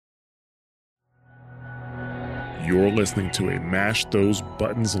you're listening to a Mash Those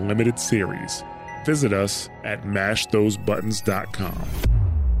Buttons limited series. Visit us at mashthosebuttons.com.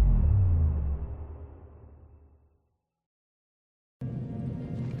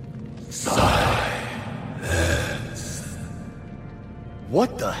 Silence.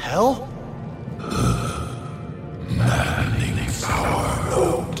 What the hell? Maddening's our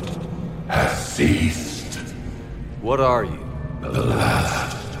road has ceased. What are you? The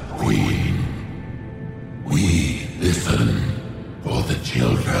last queen. We listen for the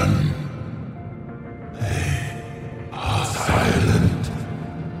children. They are silent.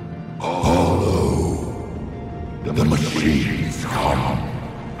 Although the machines come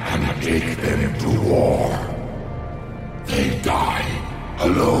and take them to war, they die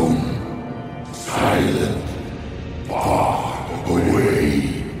alone, silent, far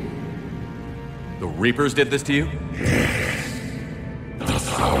away. The Reapers did this to you? Yes. The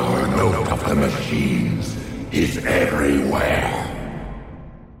sour note of the machines is everywhere.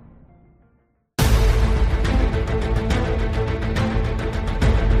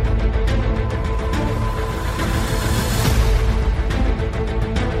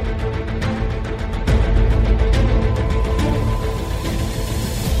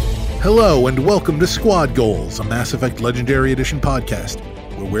 Hello and welcome to Squad Goals, a Mass Effect Legendary Edition podcast,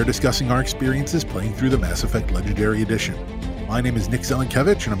 where we're discussing our experiences playing through the Mass Effect Legendary Edition. My name is Nick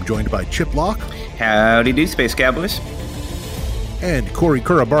Zelenkevich, and I'm joined by Chip Locke. Howdy do, Space Cowboys. And Corey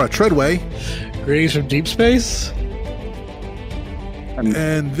Kurabara Treadway. Greetings from deep space.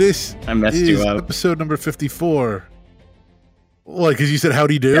 And this is episode number 54. What, because you said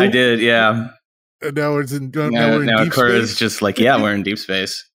howdy do? Yeah, I did, yeah. And now we're in deep Cora space? is just like, yeah, we're in deep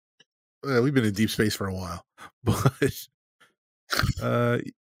space. We've been in deep space for a while. But,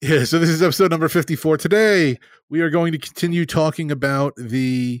 yeah, so this is episode number 54. Today, we are going to continue talking about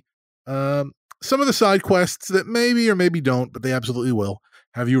the some of the side quests that maybe or maybe don't, but they absolutely will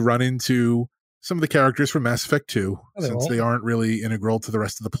have you run into some of the characters from Mass Effect 2, since they aren't really integral to the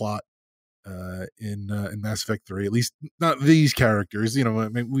rest of the plot in Mass Effect 3. At least not these characters. You know, I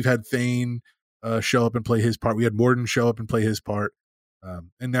mean, we've had Thane show up and play his part. We had Morden show up and play his part.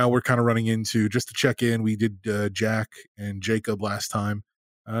 And now we're kind of running into, just to check in, we did Jack and Jacob last time.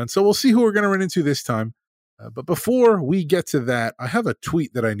 And so we'll see who we're going to run into this time. But before we get to that, I have a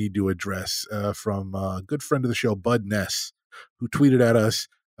tweet that I need to address from a good friend of the show, Bud Ness, who tweeted at us,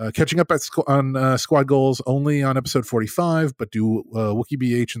 catching up on Squad Goals only on episode 45, but do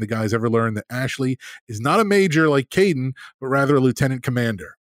WookieBH and the guys ever learn that Ashley is not a major like Caden, but rather a lieutenant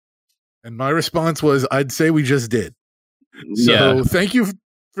commander? And my response was, I'd say we just did. So Thank you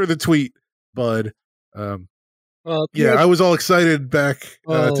for the tweet, Bud. I was all excited back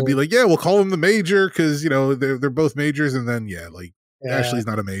to be like, yeah, we'll call him the major because, you know, they're both majors. And then, Ashley's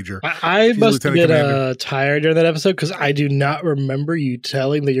not a major. I must have been tired during that episode because I do not remember you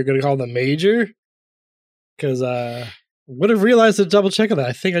telling that you're going to call him the major. Because I would have realized to double check on that.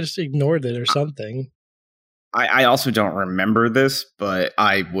 I think I just ignored it or something. I also don't remember this, but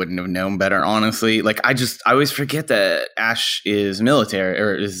I wouldn't have known better, honestly. Like, I always forget that Ash is military,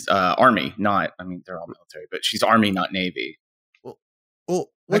 or is Army, not, I mean, they're all military, but she's Army, not Navy. Well,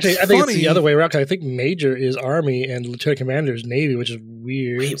 actually, I think it's the other way around, because I think Major is Army and Lieutenant Commander is Navy, which is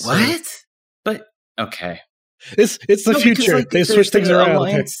weird. Wait, what? But, okay. It's the future. Like, they switch things around.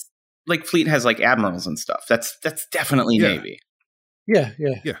 Alliance, like, Fleet has, like, admirals and stuff. That's definitely Navy. Yeah.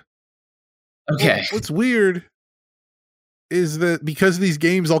 Okay. Well, what's weird is that because these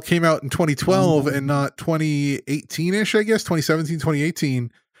games all came out in 2012 and not 2018-ish, I guess, 2017,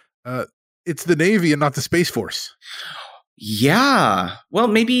 2018, it's the Navy and not the Space Force. Yeah. Well,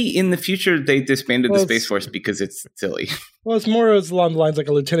 maybe in the future they disbanded the Space Force because it's silly. Well, it's more along the lines like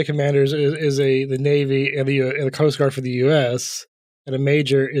a lieutenant commander is the Navy and the Coast Guard for the U.S., and a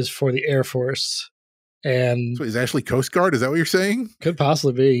major is for the Air Force. And so is Ashley Coast Guard? Is that what you're saying? Could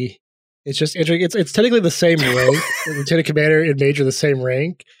possibly be. It's just it's technically the same rank. Lieutenant Commander and Major the same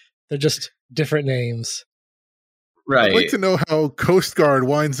rank. They're just different names. Right. I'd like to know how Coast Guard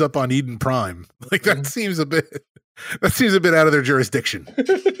winds up on Eden Prime. Like that seems a bit out of their jurisdiction.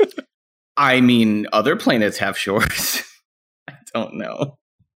 I mean, other planets have shores. I don't know.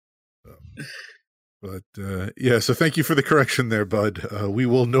 But so thank you for the correction there, Bud. We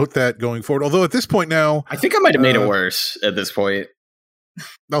will note that going forward. Although at this point now, I think I might have made it worse at this point.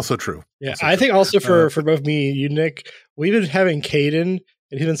 Also true. Yeah, I think also for both me and you, Nick, we've been having Caden, and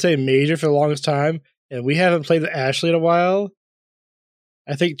he's been saying Major for the longest time, and we haven't played with Ashley in a while.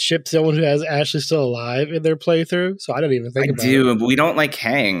 I think Chip's the one who has Ashley still alive in their playthrough, so I don't even think about it. But we don't like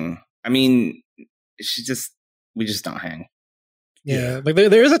hang. I mean, we just don't hang. Yeah, like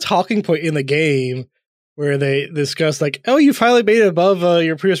there is a talking point in the game where they discuss like, oh, you finally made it above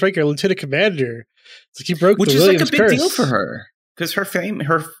your previous rank, your lieutenant commander. It's like you broke Which the is Williams like a big curse. deal for her. Because her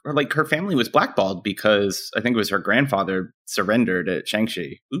family was blackballed because I think it was her grandfather surrendered at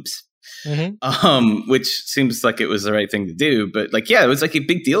Shang-Chi. Oops. Mm-hmm. Which seems like it was the right thing to do. But like, yeah, it was like a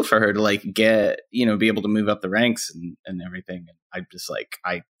big deal for her to like get, be able to move up the ranks and everything. And I'm just like,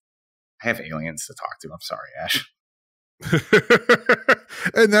 I have aliens to talk to. I'm sorry, Ash.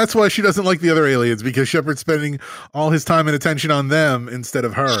 And that's why she doesn't like the other aliens, because Shepard's spending all his time and attention on them instead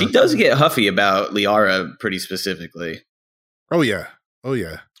of her. She does get huffy about Liara pretty specifically. Oh yeah.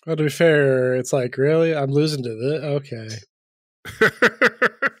 Well, to be fair, it's like, really? I'm losing to this? Okay.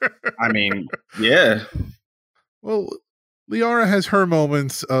 I mean, yeah. Well, Liara has her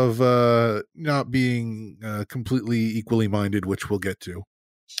moments of not being completely equally minded, which we'll get to.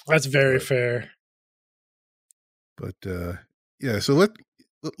 That's very fair. But yeah, so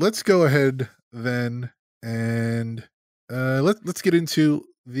let's go ahead then, and let's get into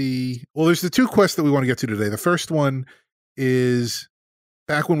there's the two quests that we want to get to today. The first one is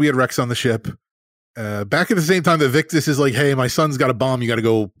back when we had Rex on the ship, back at the same time that Victus is like, hey, my son's got a bomb you got to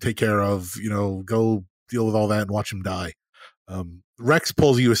go take care of, go deal with all that and watch him die. Rex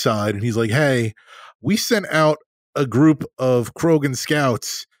pulls you aside and he's like, hey, we sent out a group of Krogan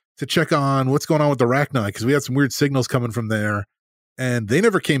scouts to check on what's going on with the Rachni, because we had some weird signals coming from there and they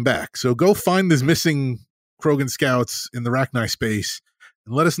never came back. So go find these missing Krogan scouts in the Rachni space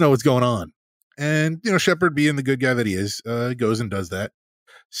and let us know what's going on. And, Shepard, being the good guy that he is, goes and does that.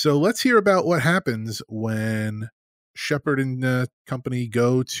 So let's hear about what happens when Shepard and company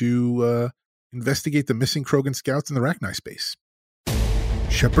go to investigate the missing Krogan scouts in the Rachni space.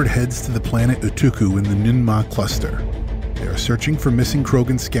 Shepard heads to the planet Utuku in the Ninma cluster. They are searching for missing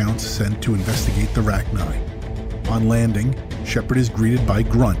Krogan scouts sent to investigate the Rachni. On landing, Shepard is greeted by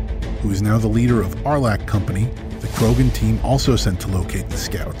Grunt, who is now the leader of Arlac Company, the Krogan team also sent to locate the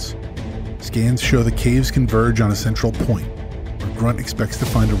scouts. Scans show the caves converge on a central point, where Grunt expects to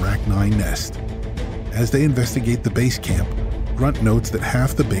find a Rachni nest. As they investigate the base camp, Grunt notes that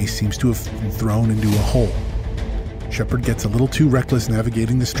half the base seems to have been thrown into a hole. Shepard gets a little too reckless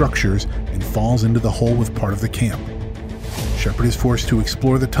navigating the structures and falls into the hole with part of the camp. Shepard is forced to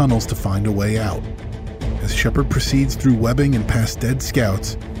explore the tunnels to find a way out. As Shepard proceeds through webbing and past dead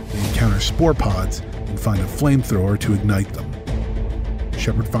scouts, they encounter spore pods and find a flamethrower to ignite them.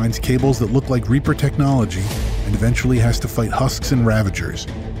 Shepard finds cables that look like Reaper technology and eventually has to fight husks and Ravagers.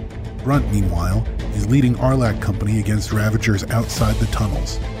 Grunt, meanwhile, is leading Arlac Company against Ravagers outside the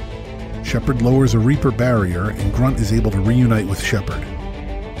tunnels. Shepard lowers a Reaper barrier and Grunt is able to reunite with Shepard.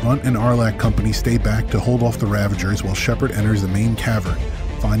 Grunt and Arlac Company stay back to hold off the Ravagers while Shepard enters the main cavern,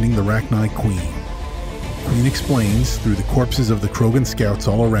 finding the Rachni Queen. Queen explains, through the corpses of the Krogan scouts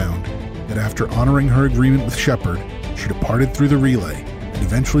all around, that after honoring her agreement with Shepard, she departed through the relay, and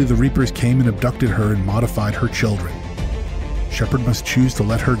eventually the Reapers came and abducted her and modified her children. Shepard must choose to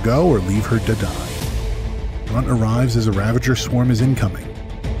let her go or leave her to die. Grunt arrives as a Ravager swarm is incoming.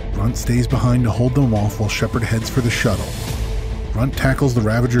 Grunt stays behind to hold them off while Shepard heads for the shuttle. Grunt tackles the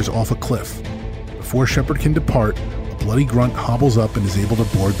Ravagers off a cliff. Before Shepard can depart, a bloody Grunt hobbles up and is able to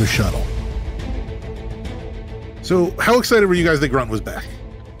board the shuttle. So, how excited were you guys that Grunt was back?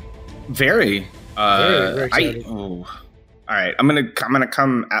 Very. Very excited. All right, I'm gonna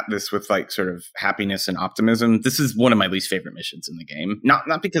come at this with like sort of happiness and optimism. This is one of my least favorite missions in the game.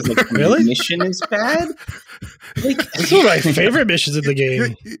 Not because like Really? the mission is bad. Like, It's one of my favorite missions in the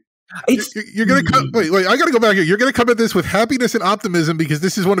game. It's You're gonna come. Wait! I gotta go back here. You're gonna come at this with happiness and optimism because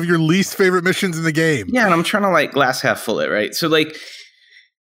this is one of your least favorite missions in the game. yeah, and I'm trying to like glass half full it, right? So like,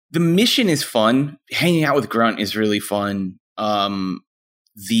 the mission is fun. Hanging out with Grunt is really fun.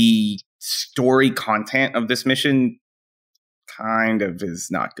 The story content of this mission kind of is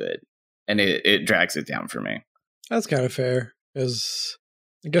not good, and it drags it down for me. That's kind of fair, because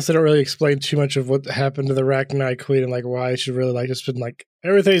I guess they don't really explain too much of what happened to the Rachni Queen and like why she really like just been like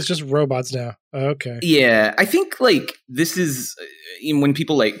everything's just robots now. Okay. Yeah, I think like this is when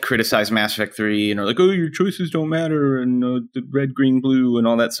people like criticize Mass Effect 3 and are like, oh, your choices don't matter and the red, green, blue and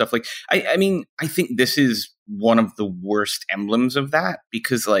all that stuff. Like, I mean, I think this is one of the worst emblems of that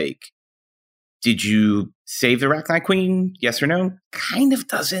because like, did you save the Rachni Queen? Yes or no? Kind of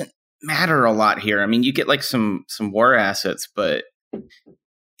doesn't matter a lot here. I mean, you get like some war assets, but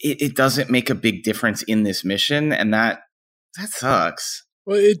it doesn't make a big difference in this mission, and that sucks.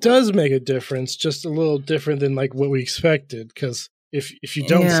 Well, it does make a difference, just a little different than like what we expected. Because if you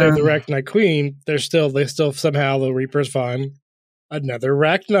don't save the Rachni Queen, they still somehow the Reapers find another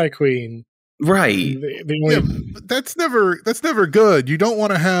Rachni Queen. Right. Yeah, but that's never good. You don't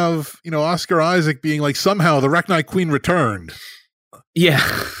want to have, Oscar Isaac being like, somehow the Arachnite Queen returned. Yeah.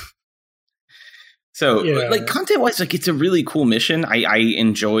 So like content wise, like it's a really cool mission. I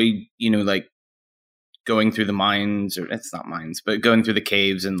enjoy, like going through the mines, or it's not mines, but going through the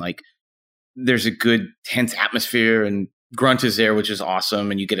caves, and like there's a good tense atmosphere, and Grunt is there, which is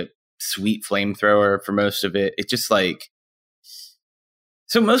awesome. And you get a sweet flamethrower for most of it. It's just like,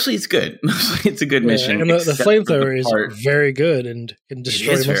 so mostly it's good. Mostly it's a good mission. And the flamethrower is very good and can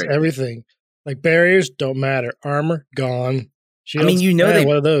destroy almost everything. Like barriers don't matter. Armor gone. Shields,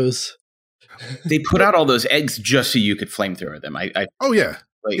 one of those. They put out all those eggs just so you could flamethrower them. Oh yeah,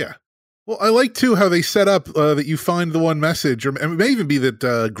 yeah. Well, I like too how they set up that you find the one message, or it may even be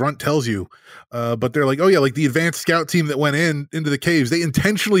that Grunt tells you, but they're like, oh yeah, like the advanced scout team that went into the caves, they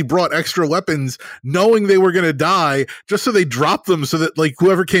intentionally brought extra weapons, knowing they were going to die, just so they dropped them, so that like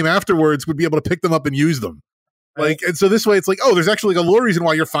whoever came afterwards would be able to pick them up and use them. Like, and so this way, it's like, oh, there's actually like a lore reason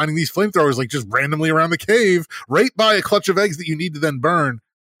why you're finding these flamethrowers, like just randomly around the cave, right by a clutch of eggs that you need to then burn.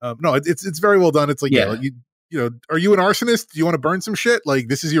 No, it's very well done. It's like, are you an arsonist? Do you want to burn some shit? Like,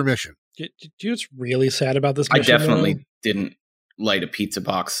 this is your mission. Do you know what's really sad about this mission? I definitely didn't light a pizza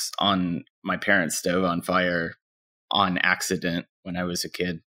box on my parents' stove on fire on accident when I was a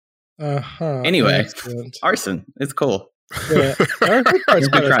kid. Anyway, excellent. Arson. It's cool. Yeah, part's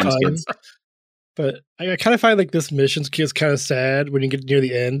kind of fun. But I kind of find like this mission is kind of sad when you get near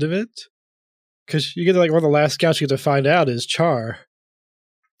the end of it. Because you get like one of the last scouts you get to find out is Char.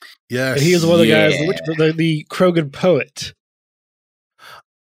 Yes. And he is one of the guys, the Krogan poet.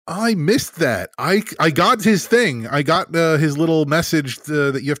 I missed that. I got his thing. I got his little message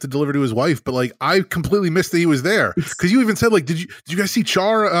that you have to deliver to his wife, but like I completely missed that he was there. Because you even said like, did you guys see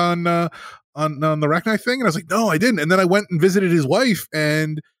Char on the Arachnite thing? And I was like, no, I didn't. And then I went and visited his wife,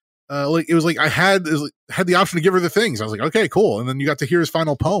 and like it was like I had the option to give her the things. I was like, okay, cool. And then you got to hear his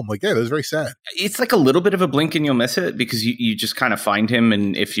final poem. Like, yeah, that was very sad. It's like a little bit of a blink and you'll miss it, because you just kind of find him,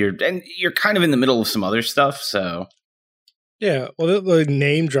 and you're kind of in the middle of some other stuff, so. Yeah, well, they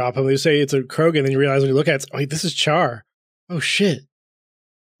name drop him. They say it's a Krogan, and you realize when you look at it, oh, this is Char. Oh, shit.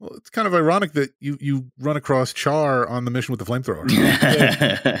 Well, it's kind of ironic that you run across Char on the mission with the flamethrower.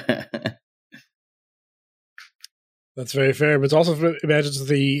 That's very fair, but it's also imagines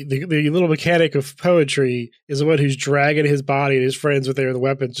the little mechanic of poetry is the one who's dragging his body and his friends with the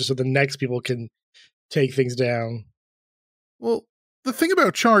weapons just so the next people can take things down. Well, the thing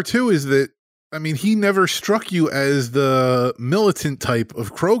about Char, too, is that I mean, he never struck you as the militant type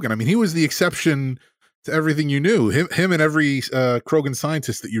of Krogan. I mean, he was the exception to everything you knew. Him and every Krogan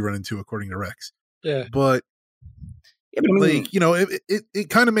scientist that you run into, according to Rex. Yeah. But like, it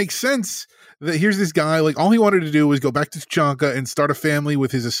kind of makes sense that here's this guy, like, all he wanted to do was go back to Tuchanka and start a family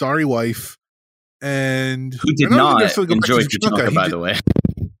with his Asari wife. And who did not enjoy Tuchanka, by the way.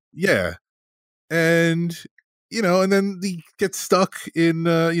 Yeah. And, and then he gets stuck in,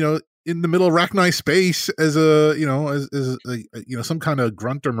 in the middle of Arachnite space as some kind of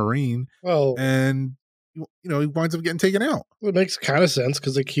grunt or marine. Well, and he winds up getting taken out. Well, it makes kind of sense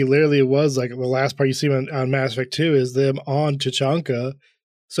because like he literally was like the last part you see on Mass Effect 2 is them on Tuchanka.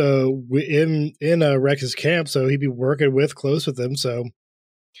 So in Rex's camp, so he'd be working close with them. So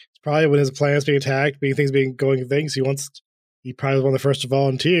it's probably when his plan's being attacked, he probably was one of the first to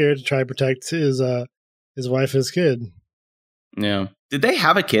volunteer to try to protect his wife and his kid. Yeah. Did they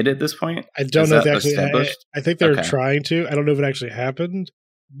have a kid at this point? I don't know if they actually. I think they're trying to. I don't know if it actually happened,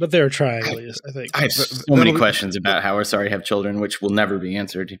 but they're trying at least. I think. I have so many questions about how Asari have children, which will never be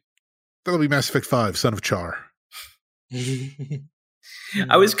answered. That'll be Mass Effect 5, Son of Char.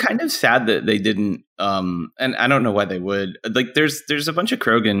 I was kind of sad that they didn't, and I don't know why they would. Like, there's a bunch of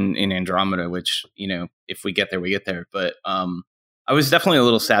Krogan in Andromeda, which if we get there, we get there. But I was definitely a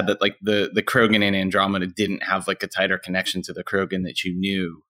little sad that like the Krogan in Andromeda didn't have like a tighter connection to the Krogan that you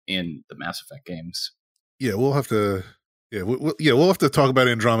knew in the Mass Effect games. Yeah, we'll have to. Yeah, we'll have to talk about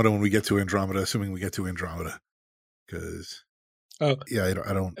Andromeda when we get to Andromeda, assuming we get to Andromeda. Because, I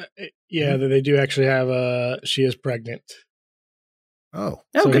don't. Yeah, they do actually have. She is pregnant. Oh,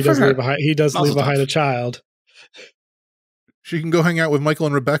 so he does leave behind a child. She can go hang out with Michael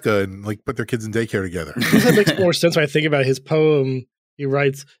and Rebecca and like put their kids in daycare together. That makes more sense when I think about his poem. He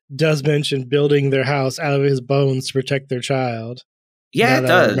writes, does mention building their house out of his bones to protect their child. Yeah, it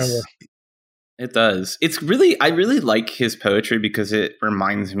does. It does. I really like his poetry because it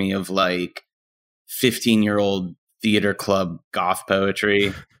reminds me of like 15-year-old theater club goth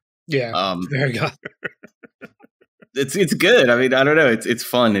poetry. Yeah, very goth. It's good. I mean, I don't know. It's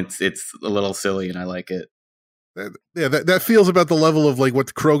fun. It's a little silly, and I like it. that feels about the level of like what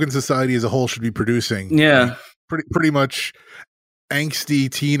the Krogan society as a whole should be producing. Yeah. Pretty much angsty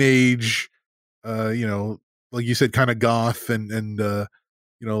teenage, like you said, kind of goth and a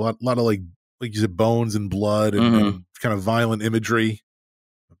lot of like you said, bones and blood and kind of violent imagery.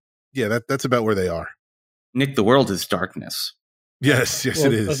 Yeah, that's about where they are. Nick, the world is darkness. Yes, it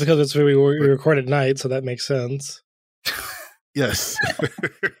is. That's because it's where we record at night, so that makes sense. Yes.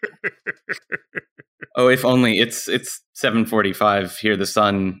 Oh, if only it's 7:45 here. The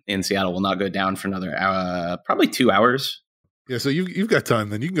sun in Seattle will not go down for another probably 2 hours. Yeah, so you've got time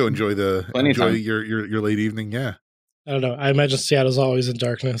then. You can go enjoy your late evening. Yeah. I don't know. I imagine Seattle's always in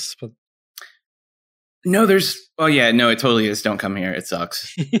darkness, but no, it totally is. Don't come here. It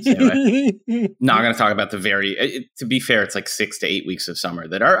sucks. Anyway, not going to talk about to be fair, it's like 6 to 8 weeks of summer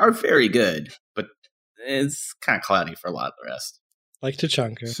that are very good, but it's kind of cloudy for a lot of the rest. Like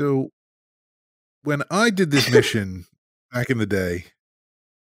Tachanka. So when I did this mission back in the day,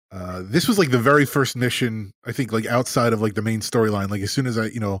 this was like the very first mission, I think, like outside of like the main storyline. Like as soon as I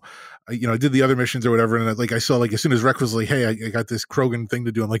did the other missions or whatever, and I saw like as soon as Rek was like, "Hey, I got this Krogan thing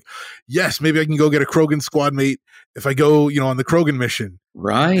to do," I'm like, "Yes, maybe I can go get a Krogan squad mate if I go, on the Krogan mission."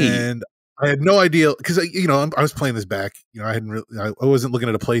 Right. And I had no idea because I was playing this back. I wasn't looking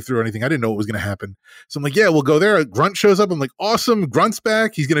at a playthrough or anything. I didn't know what was going to happen. So I'm like, "Yeah, we'll go there." Grunt shows up. I'm like, "Awesome, Grunt's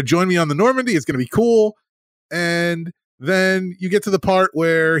back. He's going to join me on the Normandy. It's going to be cool." And then you get to the part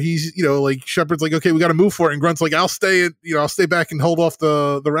where he's, like Shepard's like, "Okay, we got to move for it." And Grunt's like, I'll stay back and hold off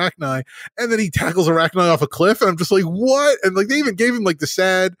the Rachni. And then he tackles a Rachni off a cliff. And I'm just like, what? And like, they even gave him like the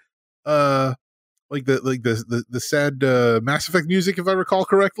sad, the sad Mass Effect music, if I recall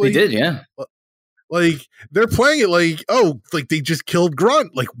correctly. They did, yeah. Like they're playing it like, oh, like they just killed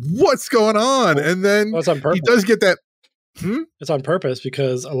Grunt. Like what's going on? And then he does get that. It's on purpose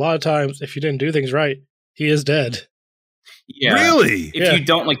because a lot of times if you didn't do things right, he is dead. Yeah. Really? If you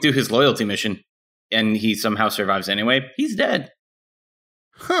don't like do his loyalty mission and he somehow survives anyway, he's dead.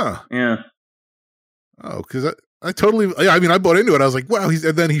 Huh. Yeah. Oh, because I totally, I bought into it. I was like, wow, and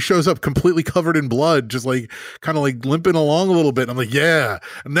then he shows up completely covered in blood, just like kind of like limping along a little bit. And I'm like, yeah.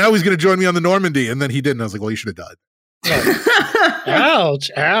 And now he's going to join me on the Normandy. And then he didn't. I was like, well, he should have died.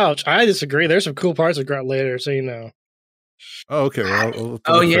 Ouch. I disagree. There's some cool parts of Grunt later, so you know. Oh, okay.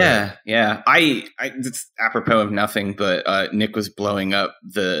 Well, yeah. I it's apropos of nothing, but Nick was blowing up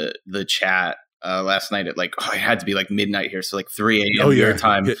the chat last night at like, it had to be like midnight here, so like 3 a.m. your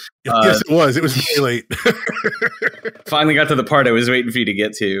time. Yes, it was. It was really late. Finally got to the part I was waiting for you to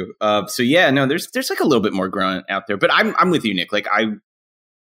get to. So yeah, no, there's like a little bit more Grunt out there, but I'm with you, Nick. Like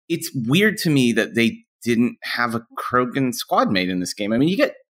it's weird to me that they didn't have a Krogan squad mate in this game. I mean, you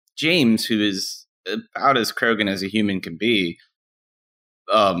get James, who is about as Krogan as a human can be,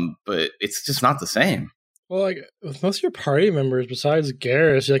 but it's just not the same. Well, like with most of your party members, besides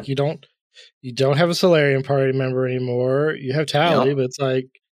Garrus, like you don't have a Solarian party member anymore. You have Tally, but it's like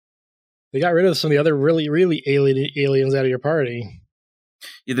they got rid of some of the other really, really aliens out of your party.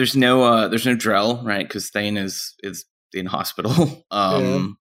 Yeah, there's no Drell, right? Because Thane is in hospital.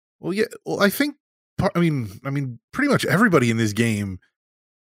 Well, yeah. Well, I think. I mean, pretty much everybody in this game,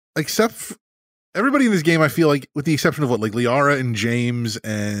 except. Everybody in this game, I feel like, with the exception of like Liara and James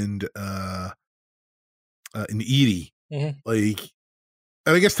and Edie, like,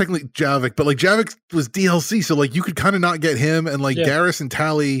 and I guess technically Javik, but like Javik was DLC, so like you could kind of not get him, and like Garrus and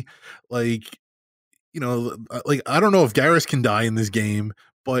Tally, like, like I don't know if Garrus can die in this game,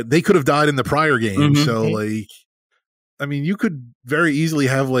 but they could have died in the prior game, so like, I mean, you could very easily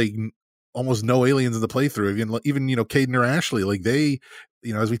have like almost no aliens in the playthrough, even Caden or Ashley, like they.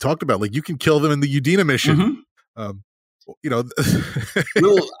 As we talked about, like you can kill them in the Udina mission. There should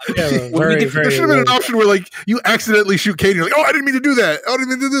have been an option where like you accidentally shoot Katie. You're like, oh, I didn't mean to do that.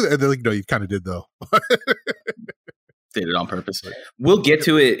 And they're like, no, you kind of did though. Did it on purpose. We'll get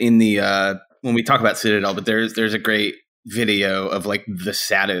to it in the when we talk about Citadel, but there's a great video of like the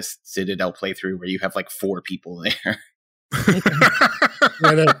saddest Citadel playthrough where you have like 4 people there.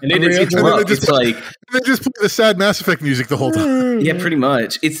 And it's rough. It's like they just play the sad Mass Effect music the whole time. Yeah, pretty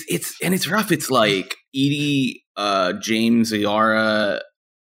much. It's rough. It's like Edie, James, Liara,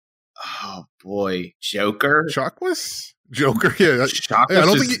 oh boy, Joker, Shockless, Joker. Yeah,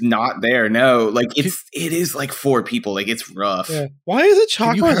 Shockless is not there. No, like it is like 4 people. Like it's rough. Yeah. Why is it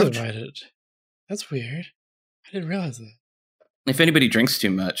Shockless invited? That's weird. I didn't realize that. If anybody drinks too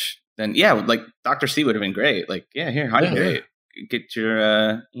much, then yeah, like Dr. C would have been great. Like, yeah, here, hydrate. Get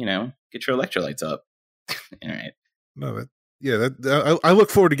your get your electrolytes up. All right. No, I look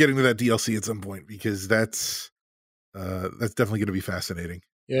forward to getting to that DLC at some point because that's definitely going to be fascinating.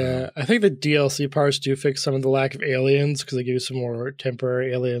 Yeah, I think the DLC parts do fix some of the lack of aliens because they give you some more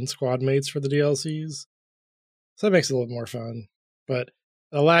temporary alien squad mates for the DLCs. So that makes it a little more fun. But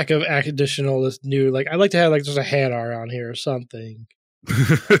the lack of additional, this new, like, I'd like to have like just a Hanar on here or something.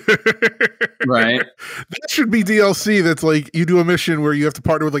 Right. That should be DLC. That's like you do a mission where you have to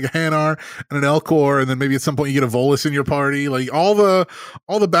partner with like a Hanar and an Elcor, and then maybe at some point you get a Volus in your party. Like all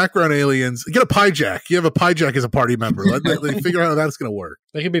the background aliens. Get a Pyjack. You have a Pyjack as a party member. They figure out how that's going to work.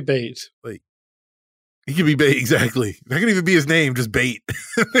 They could be bait. Like he could be bait. Exactly. That could even be his name. Just bait.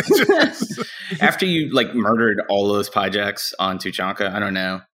 After you like murdered all those Pyjacks on Tuchanka, I don't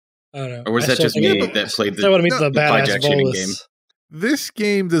know. I don't know. Or was that just me that played I want to meet the Pyjack badass shooting Volus. game? This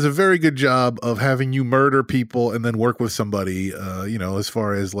game does a very good job of having you murder people and then work with somebody, as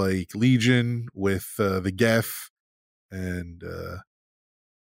far as like Legion with the Geth and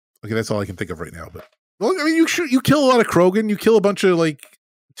okay, that's all I can think of right now. But well, I mean, you kill a lot of Krogan, you kill a bunch of like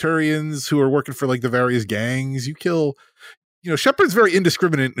Turians who are working for like the various gangs. You kill, Shepard's very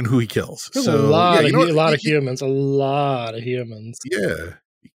indiscriminate in who he kills. There's So a lot yeah, of humans. A lot of humans. Yeah.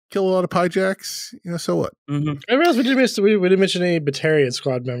 Kill a lot of Pyjacks, so what? Mm-hmm. I realized we didn't mention any Batarian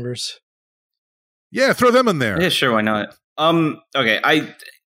squad members. Yeah, throw them in there. Yeah, sure, why not? Okay,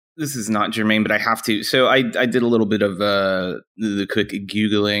 this is not germane, but I have to. So I did a little bit of the quick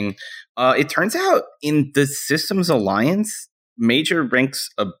Googling. It turns out in the Systems Alliance, Major ranks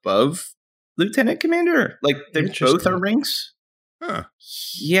above Lieutenant Commander. Like they both are ranks. Huh.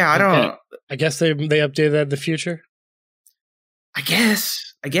 Yeah, I don't. I guess they updated that in the future. I guess.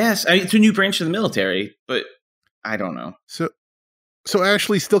 I mean, it's a new branch of the military, but I don't know. So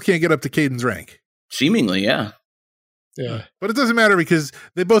Ashley still can't get up to Caden's rank. Seemingly, yeah. Yeah. But it doesn't matter because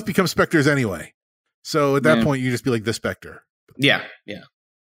they both become Spectres anyway. So at that point, you just be like the Spectre. Yeah. Yeah,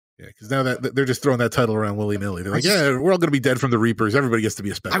 because now that they're just throwing that title around willy-nilly. They're like, we're all going to be dead from the Reapers. Everybody gets to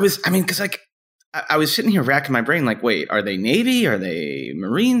be a Spectre. Because like, I was sitting here racking my brain like, wait, are they Navy? Are they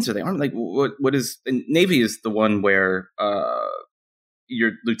Marines? Are they Army? Like, what is... And Navy is the one where...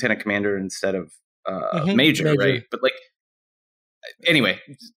 you're lieutenant commander instead of major, right? But like, anyway,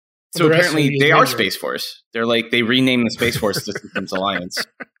 so apparently they are Space Force. They're like, they renamed the Space Force to Systems Alliance,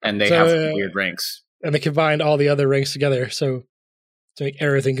 and they have weird ranks. And they combined all the other ranks together, so to make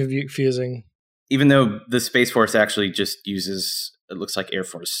everything confusing. Even though the Space Force actually just uses, it looks like Air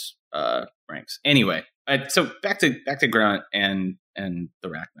Force ranks. Anyway, so back to Grunt and the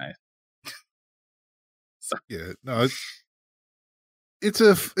Rachni. Yeah, no. It's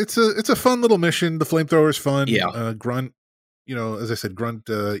a fun little mission. The flamethrower is fun. Yeah. Grunt, as I said, Grunt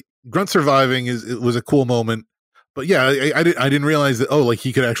surviving was a cool moment. But yeah, I didn't realize that. Oh, like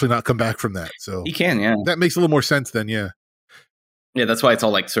he could actually not come back from that. So he can. Yeah, that makes a little more sense then. Yeah. Yeah, that's why it's all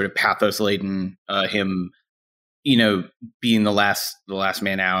like sort of pathos laden. Him, being the last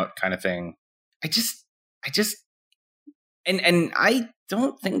man out kind of thing. I just, and I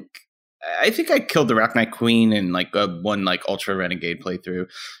don't think. I think I killed the Rachni Queen in like one like Ultra Renegade playthrough,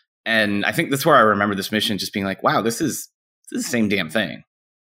 and I think that's where I remember this mission just being like, "Wow, this is the same damn thing,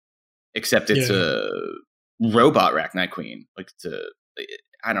 except it's a robot Rachni Queen." Like,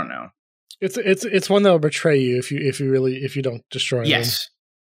 I don't know. It's one that will betray you if you don't destroy them.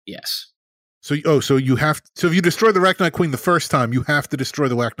 Yes. So you have so if you destroy the Rachni Queen the first time, you have to destroy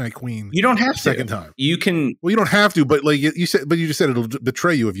the Rachni Queen. You don't have the second time. You can. Well, you don't have to, but like you just said it'll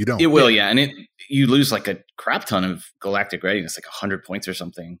betray you if you don't. It will, yeah, and you lose like a crap ton of galactic readiness, like 100 points or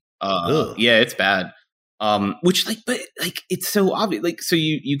something. Yeah, it's bad. Which but it's so obvious. Like, so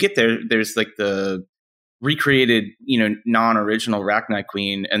you get there. There's like the recreated, non-original Rachni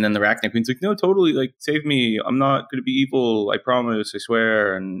Queen, and then the Rachni Queen's like, no, totally, like, save me. I'm not going to be evil. I promise. I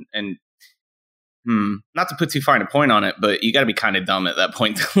swear. And not to put too fine a point on it, but you got to be kind of dumb at that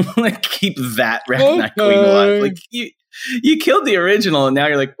point to like keep that Rachni Queen alive. Like you killed the original, and now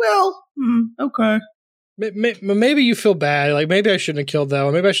you're like, well, okay. Maybe you feel bad. Like maybe I shouldn't have killed that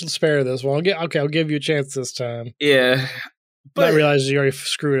one. Maybe I should spare this one. I'll give you a chance this time. Yeah, but I realize you already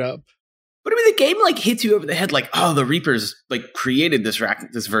screwed up. But I mean, the game like hits you over the head, like, oh, the Reapers like created this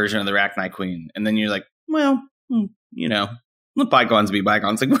version of the Rachni Queen, and then you're like, well, let bygones be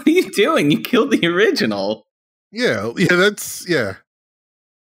bygones. Like, what are you doing? You killed the original. Yeah, yeah.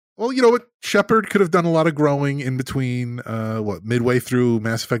 Well, you know what? Shepard could have done a lot of growing in between, midway through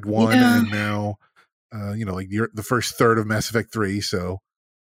Mass Effect 1 and now, like the first third of Mass Effect 3. So,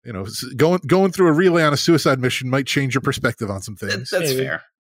 going through a relay on a suicide mission might change your perspective on some things. That's fair.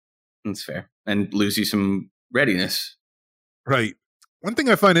 That's fair. And lose you some readiness. Right. One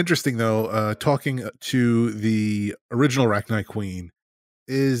thing I find interesting, though, talking to the original Rachni Queen,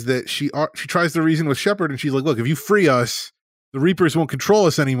 is that she tries to reason with Shepard, and she's like, look, if you free us, the Reapers won't control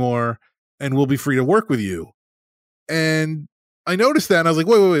us anymore, and we'll be free to work with you. And I noticed that, and I was like,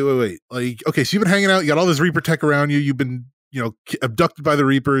 wait. Like, okay, so you've been hanging out, you got all this Reaper tech around you, you've been, abducted by the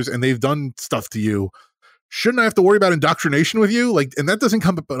Reapers, and they've done stuff to you. Shouldn't I have to worry about indoctrination with you? Like, and that doesn't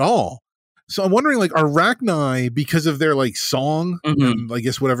come up at all. So I'm wondering, like, are Rachni, because of their like song and I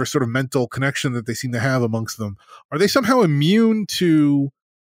guess whatever sort of mental connection that they seem to have amongst them, are they somehow immune to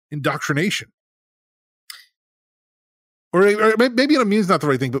indoctrination? Or maybe immune is not the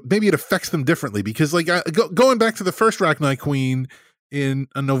right thing, but maybe it affects them differently, because like going back to the first Rachni Queen in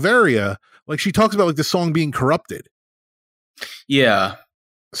Noveria, like she talks about like the song being corrupted. Yeah.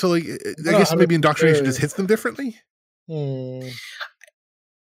 So like I guess maybe indoctrination just hits them differently. They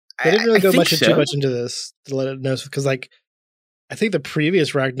didn't really go too much into this to let it know, because like I think the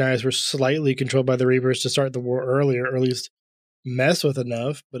previous Rachnis were slightly controlled by the Reapers to start the war earlier, or at least mess with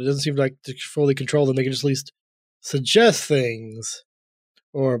enough. But it doesn't seem like to fully control them. They can just at least suggest things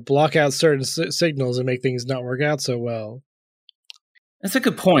or block out certain signals and make things not work out so well. That's a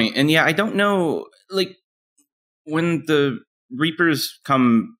good point. And yeah, I don't know, like when the Reapers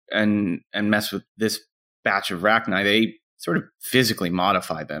come and mess with this batch of Rachni, they sort of physically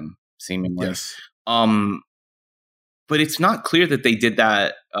modify them, seemingly. Yes. But it's not clear that they did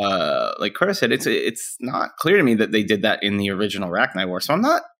that. Like Curtis said, it's not clear to me that they did that in the original Rachni War. So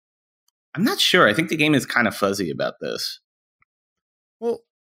I'm not sure. I think the game is kind of fuzzy about this. Well,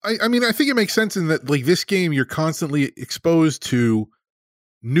 I mean, I think it makes sense in that, like, this game, you're constantly exposed to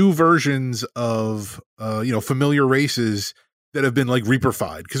new versions of, familiar races that have been, like,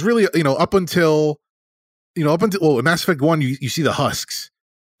 Reaper-fied. Because really, up until in Mass Effect 1, you see the husks.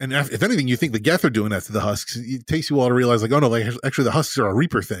 And if anything, you think the Geth are doing that to the husks. It takes you all to realize, like, oh, no, like, actually the husks are a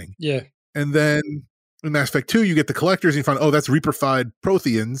Reaper thing. Yeah. And then in Mass Effect 2, you get the collectors and you find, oh, that's Reaper-fied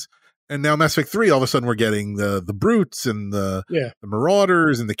Protheans. And now Mass Effect 3, all of a sudden we're getting the brutes and the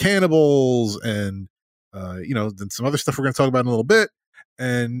marauders and the cannibals and then some other stuff we're going to talk about in a little bit.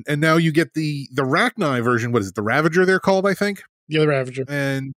 And now you get the Rachni version. What is it? The Ravager they're called, I think. Yeah, the Ravager.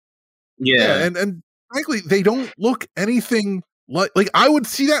 And and frankly, they don't look anything like I would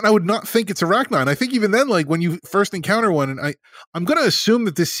see that and I would not think it's a Rachni. And I think even then, like when you first encounter one, and I'm going to assume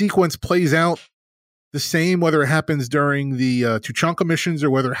that this sequence plays out the same, whether it happens during the Tuchanka missions or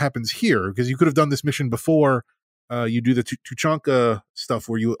whether it happens here, because you could have done this mission before you do the Tuchanka stuff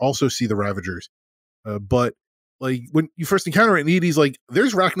where you also see the Ravagers. But like when you first encounter it, and Edie's like,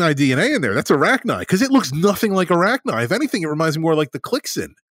 there's Rachni DNA in there. That's a Rachni, because it looks nothing like a Rachni. If anything, it reminds me more like the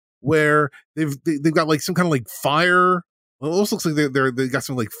Clixin, where they've got like some kind of like fire. Well, it almost looks like they got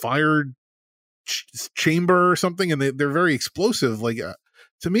some like fire chamber or something, and they're very explosive. Like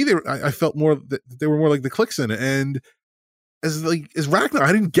to me, I felt more that they were more like the Clixin, and as Rachni,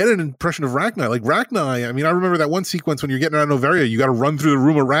 I didn't get an impression of Rachni. Like Rachni, I mean, I remember that one sequence when you're getting out of Noveria, you got to run through the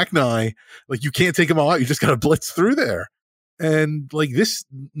room of Rachni. Like you can't take them all out; you just got to blitz through there. And like this,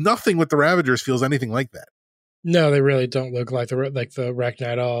 nothing with the Ravagers feels anything like that. No, they really don't look like the Rachni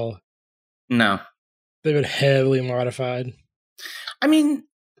at all. No, they've been heavily modified. I mean,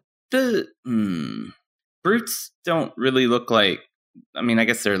 the brutes don't really look like. I mean, I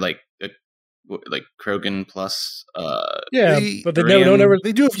guess they're like Krogan plus. But they never.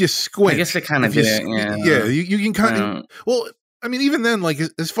 They do if you squint. I guess they kind of do. Yeah, you can kind of. Well, I mean, even then, like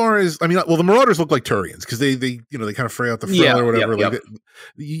as far as the Marauders look like Turians because they kind of fray out the frill or whatever.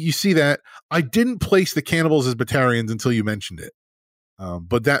 You see that. I didn't place the cannibals as Batarians until you mentioned it,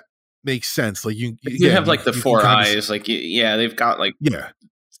 but that makes sense. Like you have like the four eyes. Like they've got like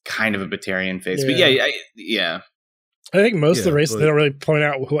kind of a Batarian face, but yeah. I think most of the races, they don't really point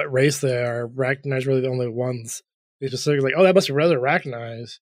out what race they are. Rachni's really the only ones. They just look like, oh, that must be rather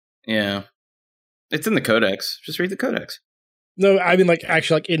Rachni's. Yeah. It's in the Codex. Just read the Codex. No, I mean, like,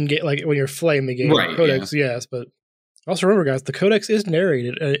 actually, like, in game, like, when you're playing the game. Right, Codex, yes, but also remember, guys, the Codex is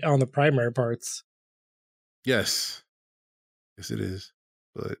narrated on the primary parts. Yes. Yes, it is.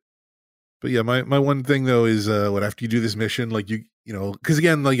 But yeah, my one thing, though, is after you do this mission, like, because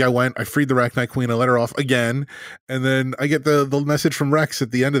again, like I freed the Rachni Queen, I let her off again, and then I get the message from Rex at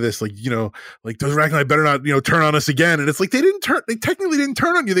the end of this, like, like those Rachni better not, turn on us again. And it's like, they technically didn't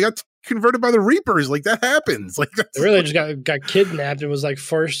turn on you. They got converted by the Reapers. Like that happens. Like they really just got kidnapped and was like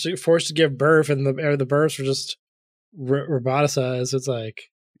forced to give birth, and the births were just roboticized. It's like,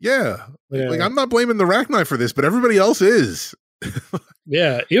 like I'm not blaming the Rachni for this, but everybody else is.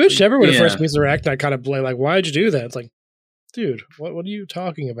 Yeah, even Shepard when it first meets the Rachni kind of blame, like, why'd you do that? It's like, dude, what are you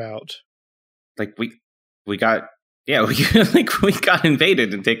talking about? Like we got we got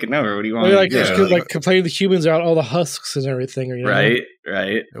invaded and taken over. What do you want? Like complaining the humans out all the husks and everything, Right.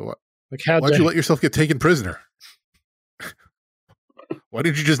 Like why'd you let yourself get taken prisoner? Why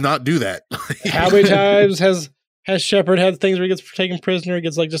did you just not do that? How many times has Shepard had things where he gets taken prisoner, he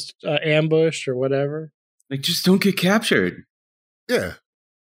gets like just ambushed or whatever? Like, just don't get captured. Yeah.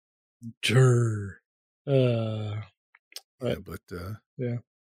 Sure. Yeah.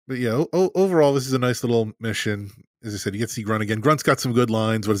 But yeah, overall, this is a nice little mission. As I said, you get to see Grunt again. Grunt's got some good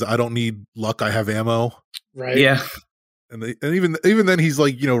lines. What is it? I don't need luck. I have ammo. Right. Yeah. And even then, he's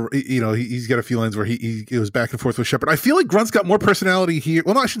like, he's got a few lines where he goes back and forth with Shepard. I feel like Grunt's got more personality here.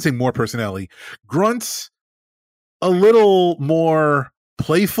 Well, no, I shouldn't say more personality. Grunt's a little more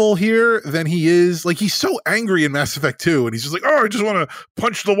playful here than he is. Like, he's so angry in Mass Effect 2, and he's just like, oh, I just want to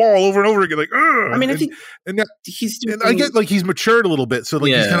punch the wall over and over again. Like, ugh. I mean, and I get like he's matured a little bit, so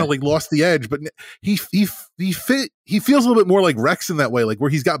like he's kind of like lost the edge, but he feels a little bit more like Rex in that way, like where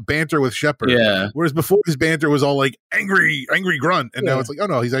he's got banter with Shepard. Yeah. Whereas before his banter was all like angry Grunt, and now it's like, oh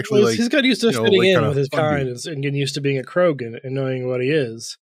no, he's actually like he's got used to fitting in with his kind and getting used to being a Krogan and knowing what he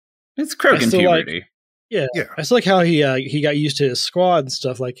is. It's Krogan puberty. Yeah. I still like how he got used to his squad and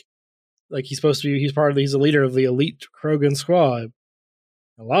stuff. Like he's supposed to be, he's a leader of the elite Krogan squad.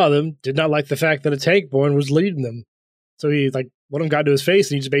 A lot of them did not like the fact that a tank born was leading them. So he one of them got to his face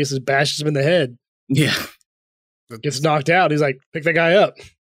and he just basically bashes him in the head. Yeah. Gets knocked out. He's like, pick that guy up.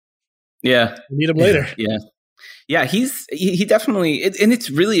 Yeah. Need him later. Yeah. Yeah. He definitely, and it's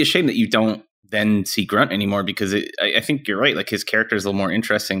really a shame that you don't then see Grunt anymore, because I think you're right. Like, his character is a little more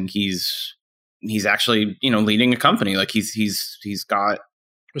interesting. He's actually, leading a company. Like, he's got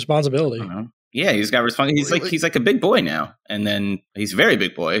responsibility. Yeah, he's got responsibility. He's like a big boy now, and then he's a very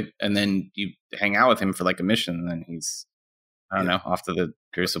big boy, and then you hang out with him for like a mission, and then he's, I don't know, off to the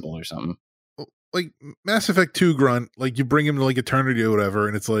Crucible or something. Like Mass Effect 2 Grunt, like you bring him to like Eternity or whatever,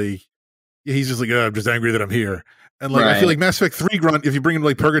 and it's like, he's just like, oh, I'm just angry that I'm here. And like, I feel like Mass Effect 3 Grunt, if you bring him to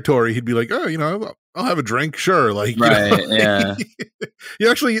like Purgatory, he'd be like, oh, I'll have a drink, sure. Like, yeah. You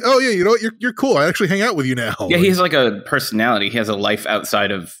actually, oh yeah, you know what, you're cool. I actually hang out with you now. Yeah, he has like a personality. He has a life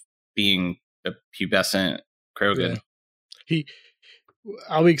outside of being a pubescent Krogan. Yeah.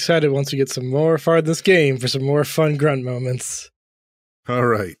 I'll be excited once we get some more far in this game for some more fun Grunt moments. All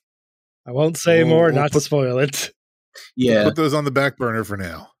right. I won't say more, not to spoil it. Yeah. We'll put those on the back burner for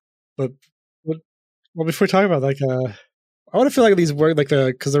now. But before we talk about I want to feel like these work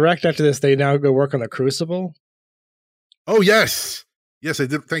because the Rack after this, they now go work on the Crucible. Oh yes, I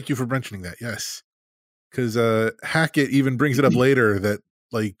did. Thank you for mentioning that. Yes, because Hackett even brings it up later that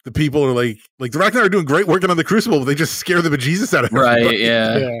like the people are like the Ragnar are doing great working on the Crucible, but they just scare the bejesus out of everybody. Right?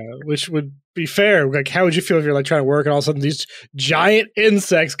 Yeah. Which would be fair. Like, how would you feel if you're like trying to work and all of a sudden these giant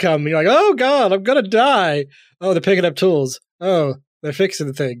insects come? And you're like, oh god, I'm gonna die. Oh, they're picking up tools. Oh, they're fixing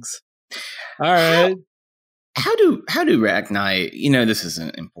the things. All right. How do Ragni? This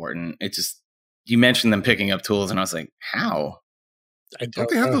isn't important. It's just you mentioned them picking up tools, and I was like, how? Don't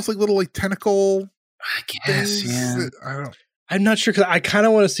they have those like little like tentacle? I guess. Yeah. I'm not sure because I kind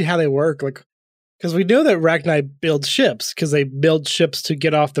of want to see how they work. Like, because we know that Ragni builds ships because they build ships to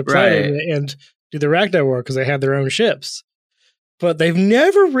get off the planet and do the Ragni work because they have their own ships. But they've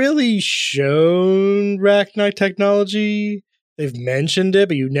never really shown Ragni technology. They've mentioned it,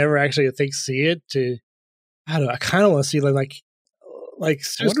 but you never actually see it. I don't know. I kind of want to see them like. I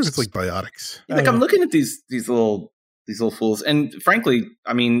wonder if it's like biotics. Like, I'm looking at these little fools, and frankly,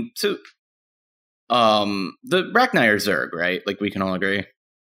 I mean, so the Ragni are Zerg, right? Like, we can all agree.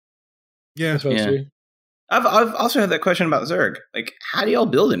 Yeah. I've also had that question about Zerg. Like, how do y'all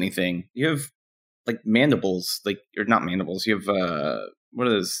build anything? You have like mandibles, or not mandibles. You have what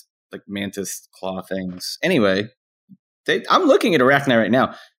are those like mantis claw things? Anyway, I'm looking at Arachni right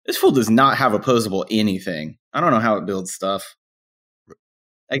now. This fool does not have opposable anything. I don't know how it builds stuff.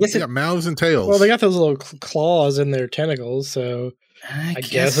 I guess they got mouths and tails. Well, they got those little claws in their tentacles, so I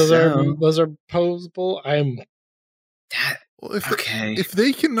guess those are opposable. If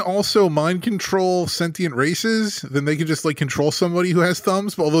they can also mind control sentient races, then they can just like control somebody who has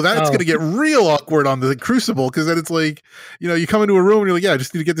thumbs. But although that's going to get real awkward on the Crucible, because then it's like, you come into a room and you're like, yeah, I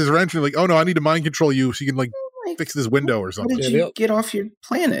just need to get this wrench. And you're like, oh no, I need to mind control you so you can like fix this window or something. How did you get off your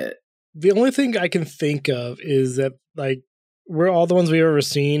planet? The only thing I can think of is that like we're all the ones we've ever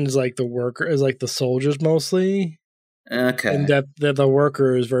seen is like the soldiers mostly. Okay. And that the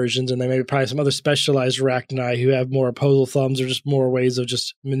workers versions, and then maybe probably some other specialized Rachni who have more opposable thumbs or just more ways of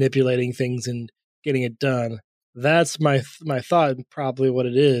just manipulating things and getting it done. That's my thought, and probably what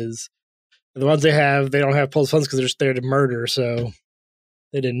it is. The ones they don't have opposable thumbs because they're just there to murder, so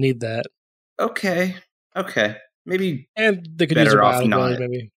they didn't need that. Okay. Maybe. And they could use off not.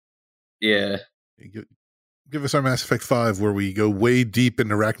 Maybe. Yeah. Give us our Mass Effect 5 where we go way deep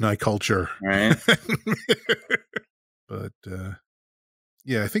into Rachni culture. Right. But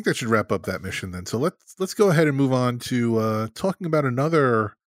Yeah, I think that should wrap up that mission then. So let's go ahead and move on to talking about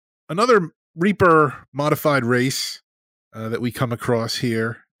another Reaper modified race that we come across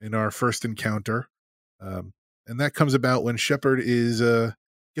here in our first encounter, and that comes about when Shepard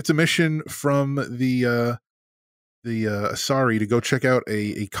gets a mission from the Asari to go check out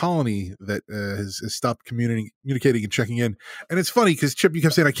a colony that has stopped communicating and checking in. And it's funny because Chip, you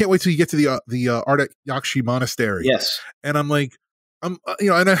kept saying, "I can't wait till you get to the Ardat Yakshi Monastery." Yes. And I'm like, and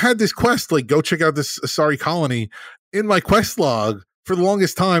I had this quest, like, go check out this Asari colony in my quest log for the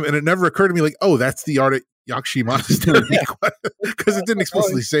longest time, and it never occurred to me, like, oh, that's the Ardat Yakshi Monastery, because it didn't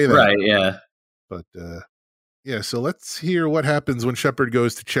explicitly say that. Right, yeah. But, yeah, so let's hear what happens when Shepard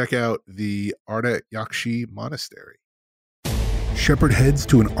goes to check out the Ardat Yakshi Monastery. Shepard heads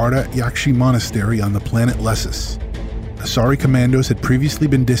to an Ardat Yakshi Monastery on the planet Lessus. Asari commandos had previously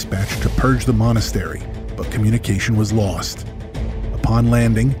been dispatched to purge the monastery, but communication was lost. Upon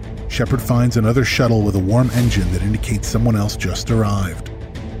landing, Shepard finds another shuttle with a warm engine that indicates someone else just arrived.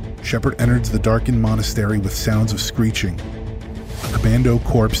 Shepard enters the darkened monastery with sounds of screeching. A commando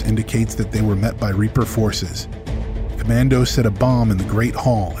corpse indicates that they were met by Reaper forces. Commandos set a bomb in the Great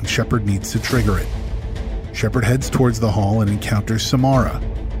Hall, and Shepard needs to trigger it. Shepard heads towards the hall and encounters Samara.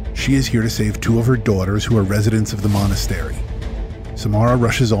 She is here to save two of her daughters who are residents of the monastery. Samara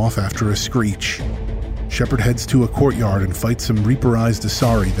rushes off after a screech. Shepard heads to a courtyard and fights some Reaperized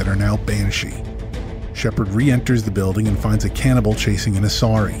Asari that are now Banshee. Shepard re-enters the building and finds a cannibal chasing an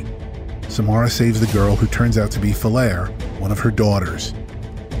Asari. Samara saves the girl, who turns out to be Falair, one of her daughters.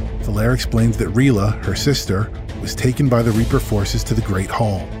 Falair explains that Rila, her sister, was taken by the Reaper forces to the Great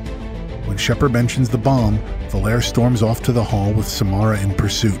Hall. When Shepard mentions the bomb, Falair storms off to the hall with Samara in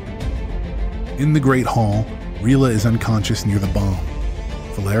pursuit. In the Great Hall, Rila is unconscious near the bomb.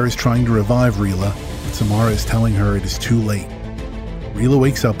 Falair is trying to revive Rila, but Samara is telling her it is too late. Rila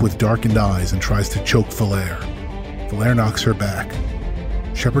wakes up with darkened eyes and tries to choke Falair. Falair knocks her back.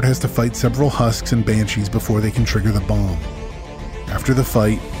 Shepard has to fight several husks and banshees before they can trigger the bomb. After the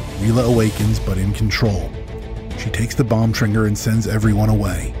fight, Rila awakens but in control. She takes the bomb trigger and sends everyone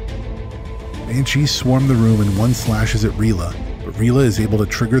away. Banshees swarm the room and one slashes at Rila, but Rila is able to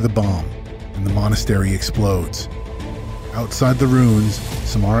trigger the bomb, and the monastery explodes. Outside the ruins,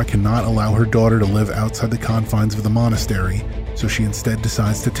 Samara cannot allow her daughter to live outside the confines of the monastery, so she instead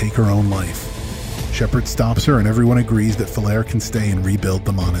decides to take her own life. Shepard stops her, and everyone agrees that Falair can stay and rebuild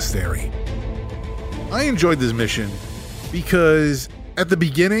the monastery. I enjoyed this mission because at the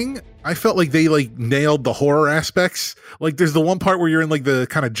beginning, I felt like they nailed the horror aspects. Like, there's the one part where you're in like the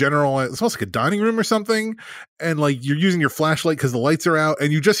kind of general, it's almost like a dining room or something, and like you're using your flashlight because the lights are out,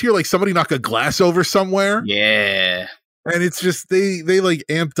 and you just hear like somebody knock a glass over somewhere. Yeah. And it's just they like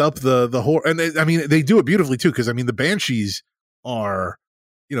amped up the horror, and they do it beautifully too, because the Banshees are,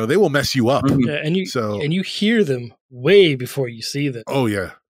 they will mess you up. Yeah, and you hear them way before you see them. Oh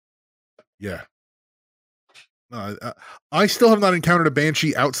yeah, yeah. I still have not encountered a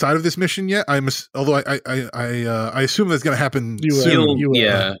Banshee outside of this mission yet. Although I assume that's going to happen soon.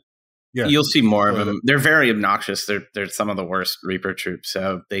 Yeah. You'll see more of them. They're very obnoxious. They're some of the worst Reaper troops,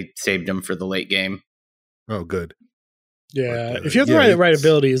 so they saved them for the late game. Oh, good. Yeah, if you have the right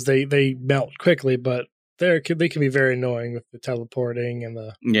abilities, they melt quickly, but they can be very annoying with the teleporting and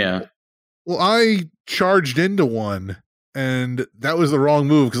the. Yeah. Well, I charged into one, and that was the wrong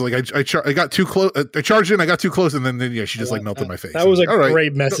move because I got too close. I charged in, I got too close, and then she just melted my face. That was a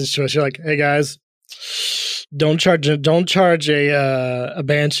great message to us. You're like, hey guys, don't charge a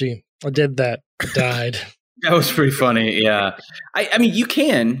Banshee. I did that. I died. That was pretty funny. Yeah, I mean, you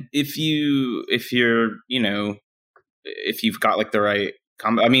can if you're if you've got like the right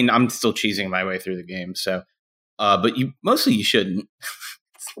combo. I mean, I'm still cheesing my way through the game, so but you shouldn't.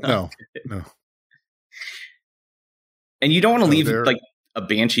 No. And you don't want to leave like a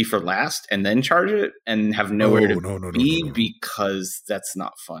Banshee for last and then charge it and have nowhere to be because that's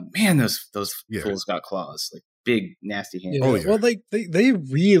not fun. Man, those fools got claws, like big nasty hands. Yeah. Oh, yeah. Well, they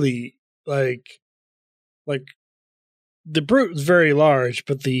really like the brute is very large,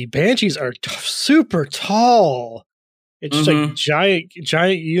 but the Banshees are super tall. It's just like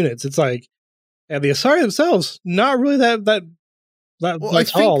giant units. It's like, and the Asari themselves not really that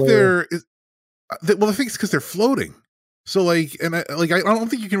tall. The thing is because they're floating. So I don't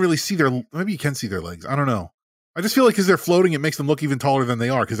think you can really see maybe you can see their legs. I don't know. I just feel like because they're floating, it makes them look even taller than they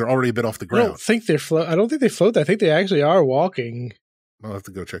are because they're already a bit off the ground. I don't think they float. I think they actually are walking. I'll have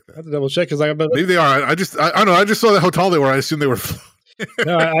to go check that. I have to double check because maybe they are. I don't know. I just saw how tall they were. I assumed they were floating.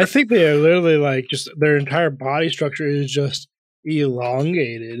 No, I think they are literally like just their entire body structure is just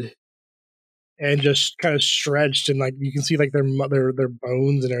elongated. and just kind of stretched, and like you can see like their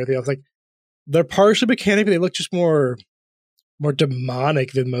bones and everything else. Like they're partially mechanic, but they look just more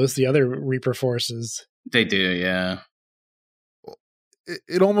demonic than most of the other Reaper forces. They do, yeah.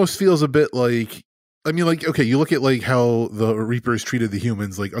 It almost feels a bit like, I mean, like, okay, you look at like how the Reapers treated the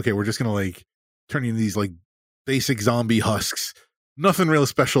humans. Like, okay, we're just gonna like turn you into these like basic zombie husks. Nothing real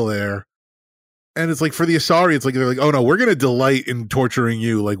special there. And it's like for the Asari, it's like they're like, oh no, we're gonna delight in torturing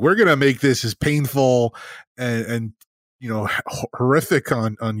you. Like we're gonna make this as painful and you know horrific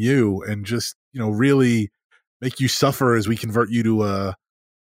on you, and just really make you suffer as we convert you to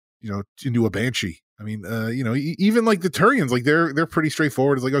into a banshee. I mean, even like the Turians, like they're pretty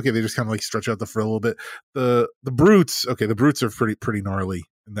straightforward. It's like, okay, they just kind of like stretch out the frill a little bit. The brutes, okay, the brutes are pretty gnarly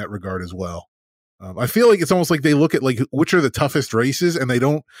in that regard as well. I feel like it's almost like they look at like which are the toughest races, and they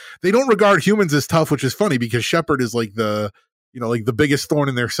don't regard humans as tough, which is funny because Shepard is like the like the biggest thorn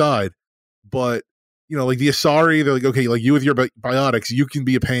in their side. But like the Asari, they're like, okay, like you with your biotics, you can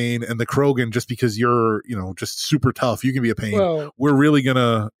be a pain, and the Krogan, just because you're just super tough, you can be a pain. Well, we're really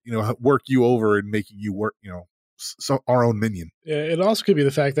gonna work you over and making you work so our own minion. Yeah, it also could be the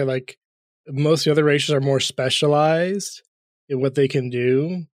fact that like most of the other races are more specialized in what they can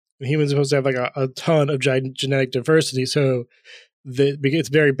do. And humans are supposed to have like a ton of genetic diversity, so it's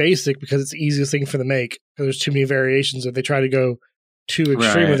very basic because it's the easiest thing for them to make. Because there's too many variations. If they try to go too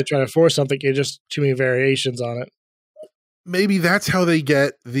extreme, or they try to force something, it's just too many variations on it. Maybe that's how they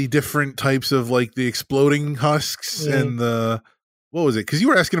get the different types of like the exploding husks and the what was it? Because you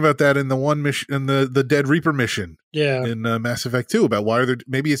were asking about that in the one mission, in the Dead Reaper mission, in Mass Effect 2, about why are there?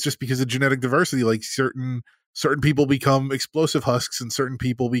 Maybe it's just because of genetic diversity. Like certain people become explosive husks, and certain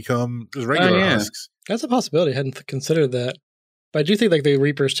people become just regular husks. That's a possibility. I hadn't considered that, but I do think like the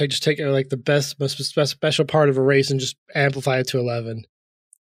Reapers just take like the best, most special part of a race and just amplify it to 11.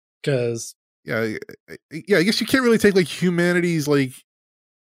 Because I guess you can't really take like humanity's like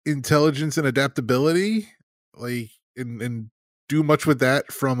intelligence and adaptability, like and do much with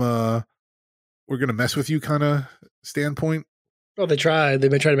that from a we're gonna mess with you kind of standpoint. Well, they tried. They've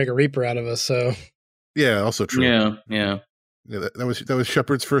been trying to make a Reaper out of us, so yeah, also true. Yeah. That was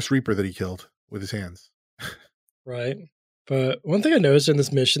Shepard's first Reaper that he killed with his hands. Right. But one thing I noticed in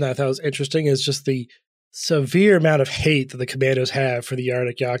this mission that I thought was interesting is just the severe amount of hate that the commandos have for the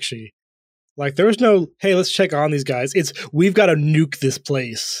Arctic Yakshi. Like, there was no, hey, let's check on these guys. It's, we've got to nuke this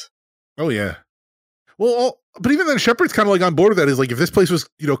place. Oh, yeah. Well, but even then, Shepard's kind of like on board with that. Is like, if this place was,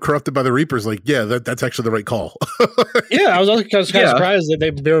 corrupted by the Reapers, like, yeah, that's actually the right call. Yeah, I was also kind of surprised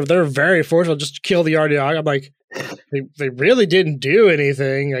that they're very forceful just to kill the Arctic. I'm like, they really didn't do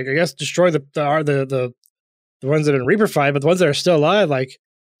anything. Like, I guess destroy the ones that are in Reaper fight, but the ones that are still alive, like,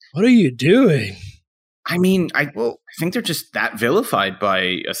 what are you doing? I mean, I think they're just that vilified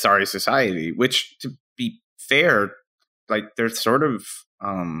by Asari society, which, to be fair, like they're sort of,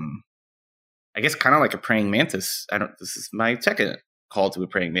 I guess, kind of like a praying mantis. This is my second call to a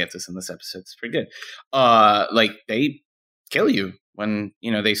praying mantis in this episode. It's pretty good. Like they kill you when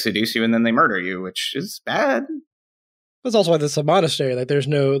they seduce you and then they murder you, which is bad. That's also why this is a monastery. Like there's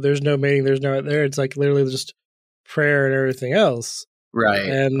no mating, there's no there. It's like literally just prayer and everything else. Right.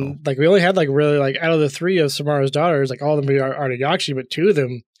 And like we only had like really like out of the 3 of Samara's daughters, like all of them are Yakshi, but 2 of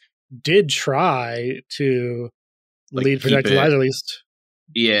them did try to like lead projectile lives, at least.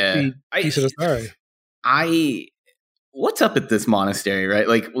 Yeah. What's up at this monastery, right?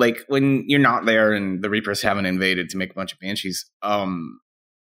 Like when you're not there and the Reapers haven't invaded to make a bunch of banshees,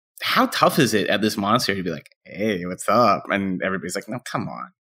 how tough is it at this monastery to be like, hey, what's up? And everybody's like, no, come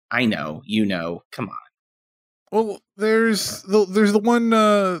on. I know, come on. Well, there's the one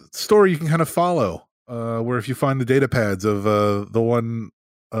story you can kind of follow, where if you find the data pads of the one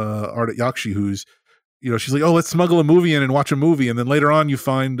Arctic Yakshi who's, she's like, oh, let's smuggle a movie in and watch a movie, and then later on you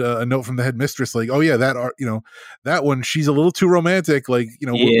find a note from the headmistress like, oh yeah, that one, she's a little too romantic, like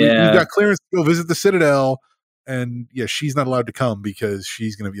we've got clearance to go visit the Citadel, and yeah, she's not allowed to come because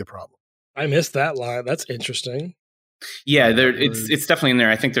she's going to be a problem. I missed that line. That's interesting. Yeah, it's definitely in there.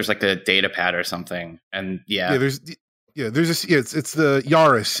 I think there's like a data pad or something, and there's it's the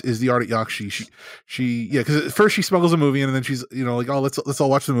Yaris is the Arctic Yakshi. She because at first she smuggles a movie in, and then she's like, oh, let's all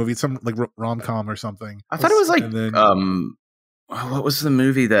watch the movie. It's some like rom-com or something. I thought it was like what was the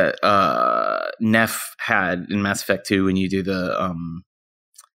movie that Neff had in Mass Effect 2 when you do the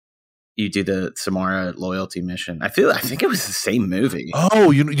Samara loyalty mission? I think it was the same movie.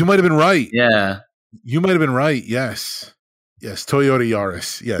 Oh, you might have been right. Yeah. You might have been right. Yes. Toyota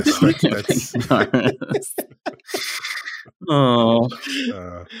Yaris. Yes. Oh.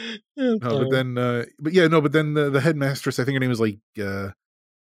 But then the headmistress, I think her name was like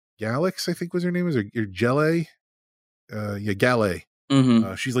Galix, I think was her name, or Gele. Gale.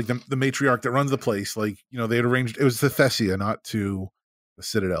 Mm-hmm. She's like the matriarch that runs the place. Like, they had arranged, it was to Thessia, not to the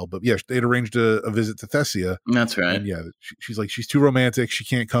Citadel, but yeah, they had arranged a visit to Thessia. That's right. And yeah, she's like, she's too romantic. She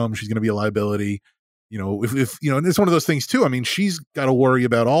can't come. She's going to be a liability. If and it's one of those things too. I mean, she's got to worry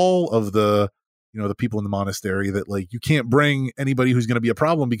about all of the, the people in the monastery that like, you can't bring anybody who's going to be a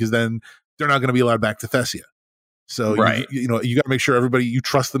problem because then they're not going to be allowed back to Thessia. So right. you got to make sure everybody, you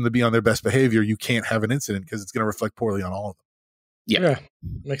trust them to be on their best behavior. You can't have an incident because it's going to reflect poorly on all of them. Yeah.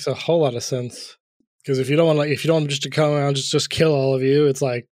 Makes a whole lot of sense. Because if you don't want them just to come around, just kill all of you, it's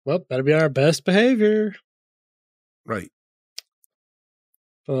like, well, better be on our best behavior. Right.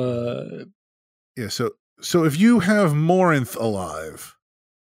 Yeah. So if you have Morinth alive,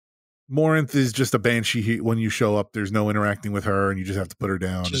 Morinth is just a banshee. When you show up, there's no interacting with her, and you just have to put her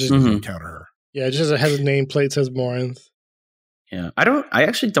down and encounter her. Yeah, it just has a nameplate that says Morinth. Yeah, I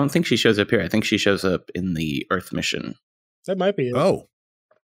actually don't think she shows up here. I think she shows up in the Earth mission. That might be it. Oh.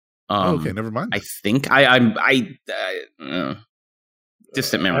 Okay, never mind. I think I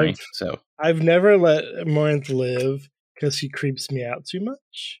distant memory. I've never let Morinth live because she creeps me out too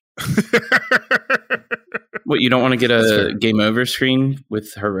much. What, you don't want to get a game over screen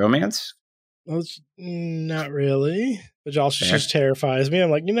with her romance? Well, not really. But also, she just terrifies me. I'm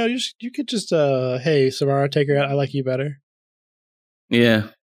like, you could just, hey, Samara, take her out. I like you better. Yeah.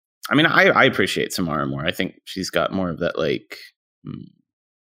 I mean, I appreciate Samara more. I think she's got more of that, like,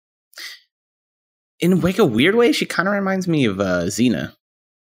 in like a weird way, she kind of reminds me of Xena.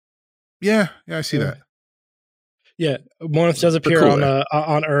 Yeah, I see that. Yeah, Morinth does appear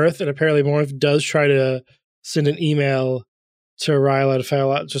on Earth, and apparently Morinth does try to send an email to Ryla to find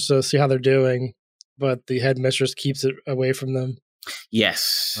out, just to see how they're doing, but the headmistress keeps it away from them.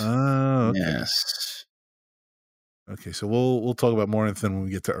 Yes. Oh, okay. Yes. Okay, so we'll talk about Morinth when we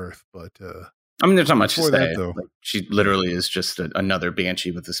get to Earth, but I mean, there's not much to say. That, though. Like, she literally is just another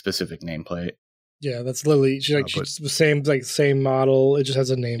banshee with a specific nameplate. Yeah, that's literally she's the same model. It just has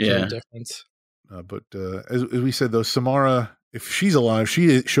a nameplate difference. But as we said, though, Samara, if she's alive,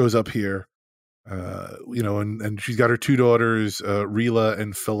 she shows up here. And she's got her two daughters, Rila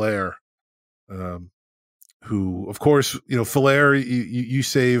and Filaire, who, of course, Filaire, you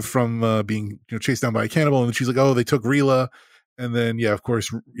save from being chased down by a cannibal, and she's like, oh, they took Rila, and then of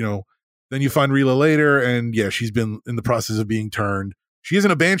course, then you find Rila later, and she's been in the process of being turned. She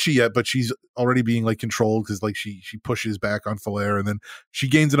isn't a banshee yet, but she's already being like controlled because like she pushes back on Filaire, and then she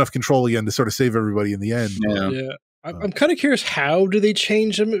gains enough control again to sort of save everybody in the end. Yeah. I'm kind of curious, how do they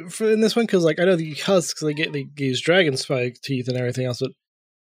change them in this one? Because like I know the husks, they use dragon spike teeth and everything else, but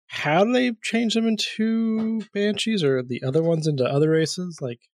how do they change them into banshees or the other ones into other races?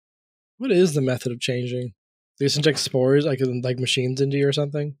 Like, what is the method of changing? They just inject spores like machines into you or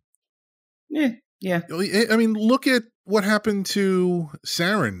something? Yeah. I mean, look at what happened to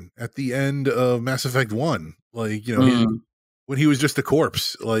Saren at the end of Mass Effect 1. Like, when he was just a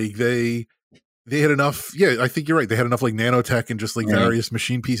corpse, like they had enough. Yeah, I think you're right. They had enough like nanotech and just like various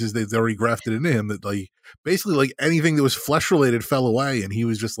machine pieces they'd already grafted into him that like basically like anything that was flesh related fell away, and he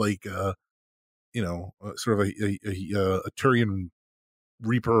was just like sort of a Turian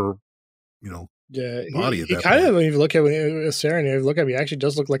Reaper, body. He kind of, when you look at Saren, if you look at him, he actually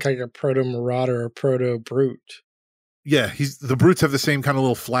does look like a proto Marauder or proto Brute. Yeah, the Brutes have the same kind of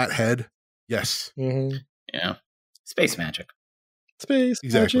little flat head. Yes. Mm-hmm. Yeah. Space magic.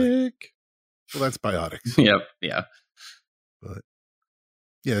 Magic. Well, that's biotics. Yep. Yeah. But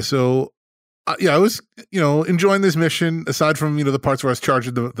yeah, so I was enjoying this mission aside from the parts where I was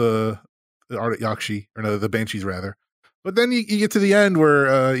charging the Ardent Yakshi, or no, the Banshees rather. But then you get to the end where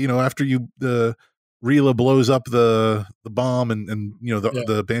after the Rila blows up the bomb and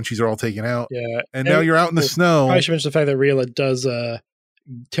the Banshees are all taken out. Yeah. And now you're out in the snow. I should mention the fact that Rila does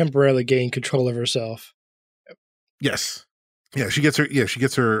temporarily gain control of herself. Yes. Yeah, she gets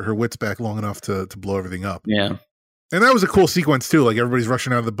her wits back long enough to blow everything up. Yeah. And that was a cool sequence too. Like everybody's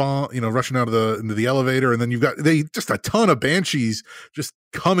rushing out of the bomb, rushing out of into the elevator, and then you've got just a ton of Banshees just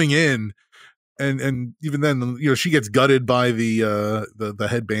coming in. And even then, she gets gutted by the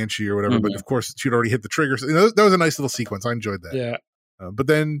head Banshee or whatever. Mm-hmm. But of course, she'd already hit the trigger. So, that was a nice little sequence. I enjoyed that. Yeah. But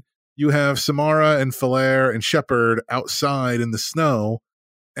then you have Samara and Filaire and Shepard outside in the snow,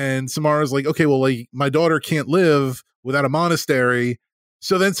 and Samara's like, "Okay, well, like my daughter can't live without a monastery."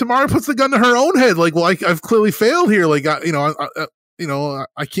 So then Samara puts the gun to her own head. Like, well, I've clearly failed here. Like, I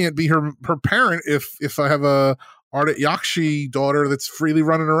can't be her parent if I have a Ardent Yakshi daughter that's freely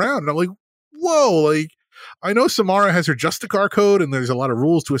running around. And I'm like, whoa, like I know Samara has her Justicar code and there's a lot of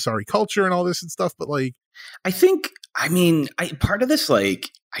rules to Asari culture and all this and stuff, but like I think part of this,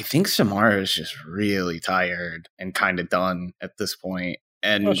 like, I think Samara is just really tired and kind of done at this point,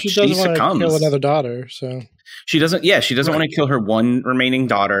 and Well, she she doesn't want to succumbs. kill another daughter, so She doesn't. Yeah, she doesn't Right. want to kill her one remaining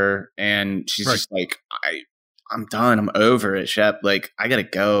daughter, and she's Right. just like, I'm done. I'm over it, Shep. Like, I gotta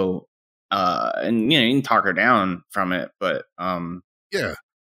go. And you know, you can talk her down from it, but Yeah.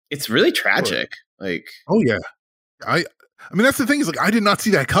 it's really tragic. Like, Oh yeah. I mean, that's the thing is like, I did not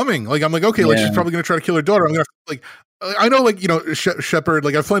see that coming. Like, I'm like, okay, like she's Yeah. probably going to try to kill her daughter. I'm going to like, I know, like, you know, Shepard,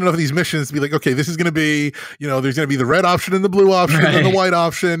 like I've played enough of these missions to be like, okay, this is going to be, you know, there's going to be the red option and the blue option and then the Right. white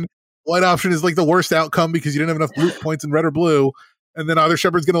option. White option is like the worst outcome because you didn't have enough blue points in red or blue. And then either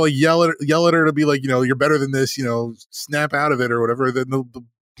Shepard's going to like yell at her to be like, you know, you're better than this, you know, snap out of it or whatever. Then the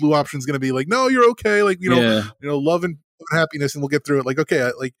blue option is going to be like, no, you're okay. Like, Yeah. love and happiness and we'll get through it. Like,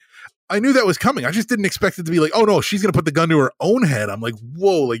 okay, I knew that was coming. I just didn't expect it to be like, oh no, she's going to put the gun to her own head. I'm like,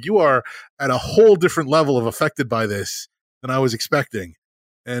 whoa, like you are at a whole different level of affected by this than I was expecting.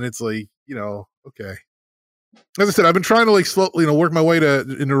 And it's like, you know, okay. As I said, I've been trying to like slowly, you know, work my way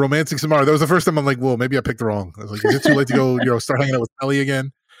into romancing Samara. That was the first time I'm like, whoa, maybe I picked wrong. I was like, is it too late to go, you know, start hanging out with Ellie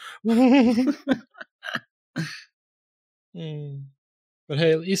again? But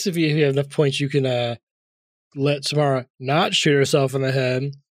hey, at least if you have enough points, you can let Samara not shoot herself in the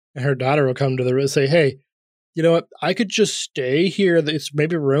head, and her daughter will come to the room and say, "Hey, you know what? I could just stay here. It's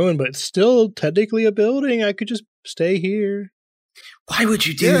maybe ruined, but it's still technically a building. I could just stay here." Why would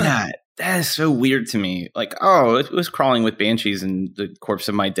you do Yeah. that? That is so weird to me. Like, oh, it was crawling with banshees, and the corpse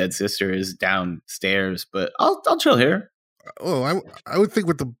of my dead sister is downstairs. But I'll chill here. Oh, I would think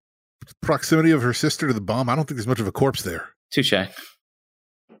with the proximity of her sister to the bomb, I don't think there's much of a corpse there. Touche.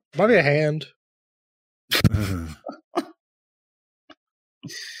 Might be a hand.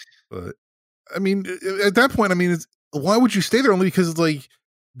 But I mean, at that point, I mean, why would you stay there? Only because it's like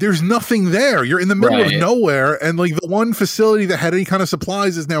there's nothing there. You're in the middle of Right. nowhere, and like the one facility that had any kind of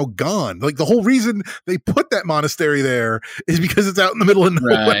supplies is now gone. Like the whole reason they put that monastery there is because it's out in the middle of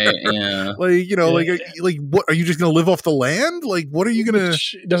nowhere. Right. Yeah. Like, you know, Yeah. like what are you just going to live off the land? Like, what are you going to?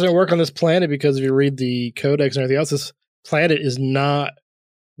 Which doesn't work on this planet because if you read the codex and everything else, this planet is not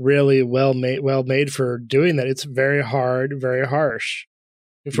really well made for doing that. It's very hard, very harsh.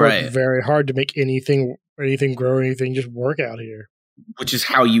 It's Right. very hard to make anything grow, anything just work out here. Which is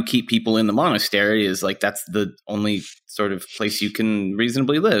how you keep people in the monastery, is like that's the only sort of place you can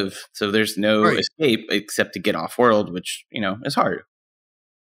reasonably live. So there's no Right. escape except to get off world, which, you know, is hard.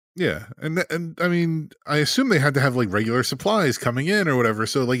 Yeah, and I mean, I assume they had to have like regular supplies coming in or whatever.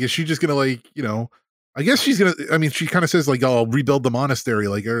 So like, is she just gonna like, you know? I guess she's gonna. I mean, she kind of says like, "Oh, I'll rebuild the monastery,"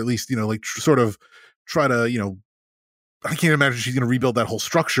 like, or at least you know, like, sort of try to, you know. I can't imagine she's gonna rebuild that whole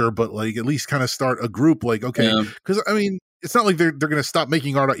structure, but like, at least kind of start a group. Like, okay, Yeah. because I mean, it's not like they're gonna stop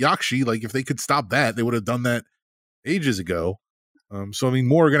making art at Yakshi. Like, if they could stop that, they would have done that ages ago. So I mean,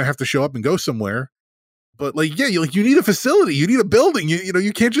 more are gonna have to show up and go somewhere. But like, yeah, you need a facility, you need a building. You know,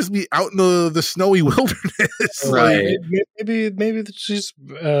 you can't just be out in the snowy wilderness. Right. Like, Maybe she's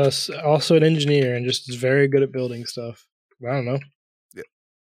also an engineer and just is very good at building stuff. I don't know.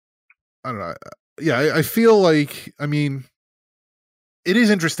 I don't know. Yeah, I feel like, I mean, it is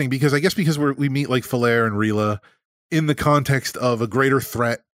interesting because I guess because we meet like Falair and Rila in the context of a greater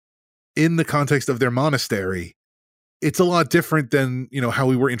threat, in the context of their monastery, it's a lot different than, you know, how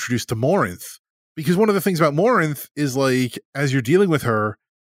we were introduced to Morinth. Because one of the things about Morinth is like, as you're dealing with her,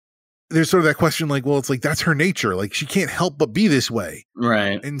 there's sort of that question like, well, it's like, that's her nature. Like, she can't help but be this way.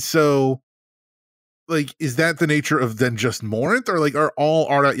 Right. And so, like, is that the nature of then just Morinth, or like are all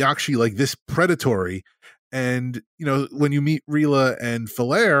Ardat Yakshi like this predatory? And you know, when you meet Rila and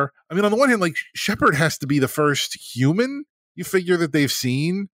Falair, I mean, on the one hand, like Shepard has to be the first human you figure that they've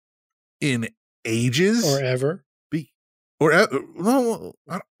seen in ages, Or ever. Well,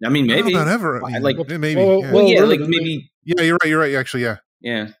 I mean, I don't maybe. know about ever. I mean, Like, maybe. well, Yeah. well, yeah, really, like maybe. Yeah, you're right. You're right. Actually, yeah.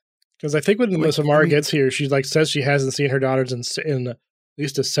 Yeah. Because I think when Like, Samara I mean- gets here, she like says she hasn't seen her daughters in at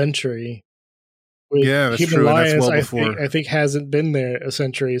least a century. With Yeah, that's Human true, and that's Alliance, well before. I think hasn't been there a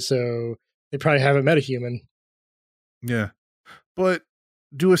century, so they probably haven't met a human. Yeah. But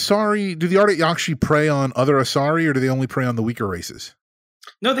do the Ardat Yakshi prey on other Asari, or do they only prey on the weaker races?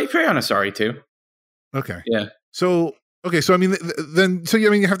 No, they prey on Asari too. Okay. Yeah. So I mean, then I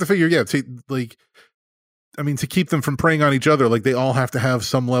mean, you have to figure, yeah, to keep them from preying on each other, like they all have to have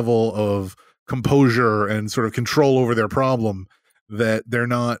some level of composure and sort of control over their problem, that they're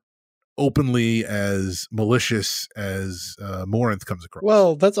not openly as malicious as Morinth comes across.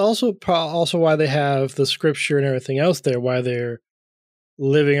 Well, that's also why they have the scripture and everything else there. Why they're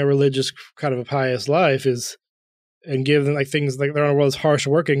living a religious kind of a pious life is, and give them like things like their own world is harsh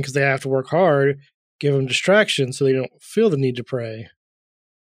working because they have to work hard. Give them distraction so they don't feel the need to pray.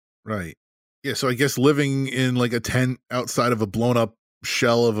 Right. Yeah, so I guess living in like a tent outside of a blown up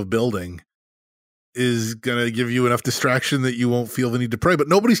shell of a building is going to give you enough distraction that you won't feel the need to pray, but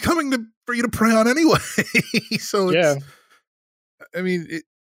nobody's coming for you to pray on anyway. So Yeah. I mean,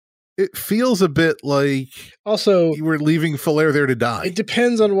 it feels a bit like Also, you were leaving Falair there to die. it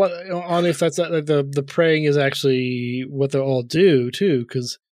depends on if that's the praying is actually what they'll all do too,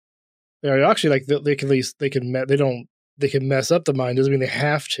 because they're actually like they can at least they can mess up the mind. Doesn't mean they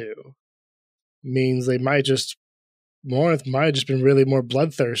have to. Means they might just been really more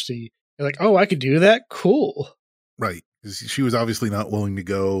bloodthirsty. They're like, oh, I could do that. Cool. Right. 'Cause she was obviously not willing to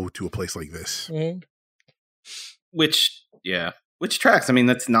go to a place like this. Mm-hmm. Which tracks. I mean,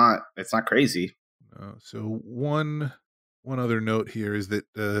 that's not crazy. So one other note here is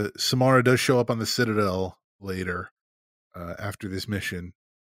that Samara does show up on the Citadel later after this mission,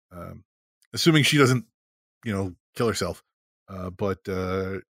 assuming she doesn't, kill herself. But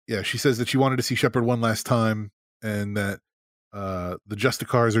yeah, she says that she wanted to see Shepard one last time, and that the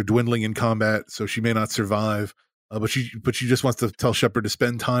Justicars are dwindling in combat, so she may not survive. But she just wants to tell Shepard to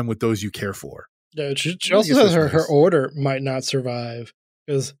spend time with those you care for. Yeah, she also says her order might not survive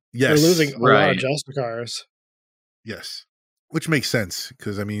because they're losing a lot of Justicars. Yes, which makes sense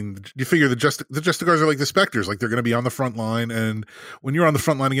because I mean, you figure the Justicars are like the Spectres, like they're going to be on the front line, and when you're on the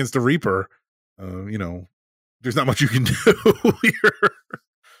front line against the Reaper, there's not much you can do.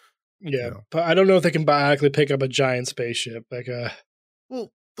 Yeah, but I don't know if they can biotically pick up a giant spaceship.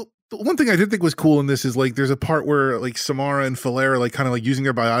 Well, the one thing I did think was cool in this is like there's a part where like Samara and Falair are like kind of like using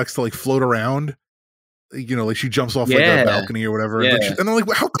their biotics to like float around. Like she jumps off like a balcony or whatever. Yeah. And I'm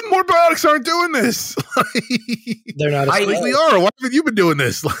like, how come more biotics aren't doing this? They're not. Like, Liara, why haven't you been doing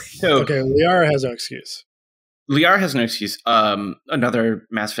this? Okay, Liara has no excuse. Liara has no excuse. Another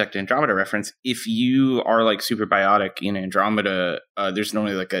Mass Effect Andromeda reference. If you are like super biotic in Andromeda, there's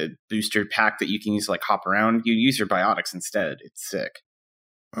normally like a booster pack that you can use to like hop around. You use your biotics instead. It's sick.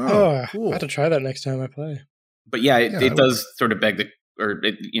 Oh, cool. I have to try that next time I play. But yeah, it does sort of beg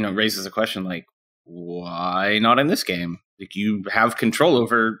raises a question like, why not in this game? Like you have control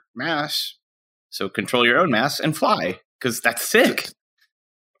over mass, so control your own mass and fly because that's sick.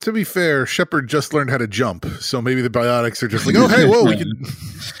 To be fair, Shepard just learned how to jump, so maybe the biotics are just like, oh hey, whoa, we can.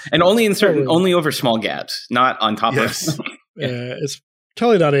 And only in only over small gaps, not on top of. Yeah, it's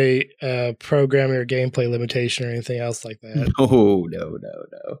totally not a programming or gameplay limitation or anything else like that. No.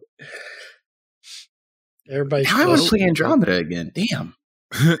 Everybody. How I want to play Andromeda again. Damn.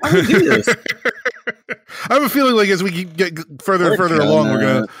 How do we do this? I have a feeling like as we get further and further along, we're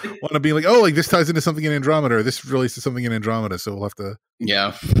gonna want to be like, oh, like this ties into something in Andromeda, or this relates to something in Andromeda. So we'll have to,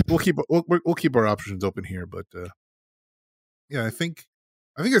 we'll keep our options open here. But yeah, I think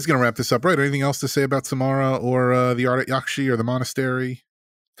that's gonna wrap this up, right? Anything else to say about Samara or the Art at Yakshi or the monastery?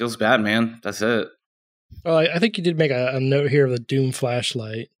 Feels bad, man. That's it. Well, I think you did make a note here of the Doom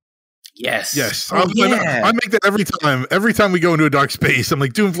flashlight. Yes. I make that every time. Every time we go into a dark space, I'm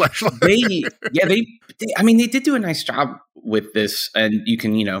like, Doom flashlight. They did do a nice job with this, and you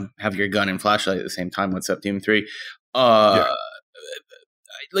can, have your gun and flashlight at the same time. What's up, Doom 3? But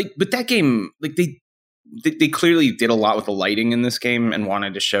that game, like they clearly did a lot with the lighting in this game and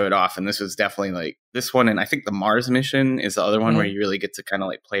wanted to show it off. And this was definitely like this one. And I think the Mars mission is the other one where you really get to kind of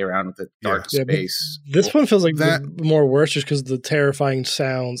like play around with the dark space. This one feels like that more worse just because of the terrifying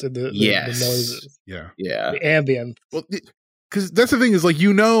sounds and the noises. Yeah. The ambient. Well, because that's the thing is like,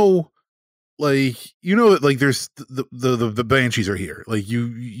 that like there's the Banshees are here. Like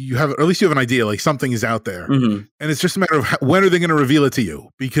you have, or at least you have an idea, like something is out there, and it's just a matter of when are they going to reveal it to you?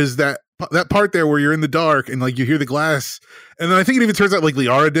 Because that part there where you're in the dark and like you hear the glass, and then I think it even turns out like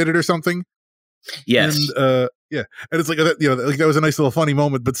Liara did it or something. Yes. And and it's like like that was a nice little funny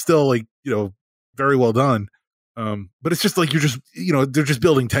moment, but still like very well done. But it's just like you're just they're just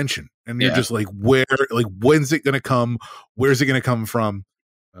building tension, and you're just like when's it going to come? Where's it going to come from?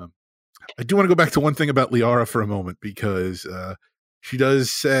 I do want to go back to one thing about Liara for a moment because she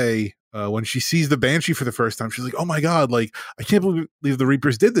does say when she sees the Banshee for the first time, she's like, "Oh my god! Like I can't believe the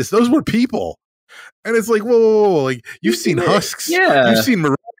Reapers did this. Those were people." And it's like, whoa. Like you've seen Husks, you've seen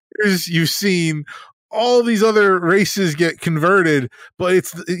Marauders, you've seen all these other races get converted, but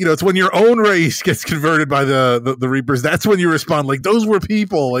it's it's when your own race gets converted by the Reapers, that's when you respond like those were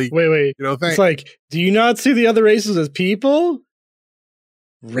people. Like wait, it's like, do you not see the other races as people?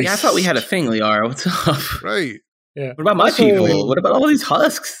 Yeah, I thought we had a thing, Liara. What's up? Right. Yeah. What about my people? What about all these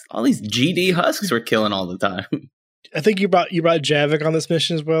Husks? All these GD Husks we're killing all the time. I think you brought Javik on this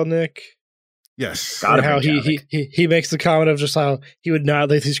mission as well, Nick. Yes. And how he makes the comment of just how he would not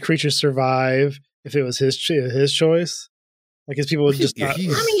let these creatures survive if it was his choice. Like his people would just not. I mean,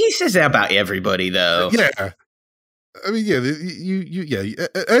 he says that about everybody, though. Yeah. I mean, yeah,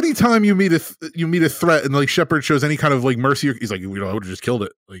 anytime you meet a threat and like Shepard shows any kind of like mercy, he's like, I would have just killed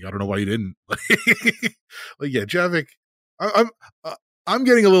it. Like, I don't know why you didn't. Like, yeah, Javik. I'm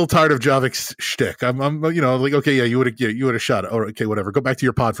getting a little tired of Javik's shtick. I'm like, okay, yeah, you would have shot it. Or okay, whatever. Go back to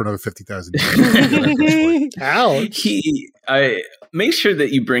your pod for another 50,000. Ouch. I make sure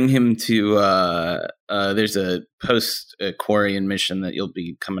that you bring him to. There's a post Quarian mission that you'll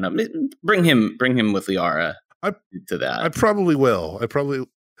be coming up. Bring him with Liara. To that, I probably will. I probably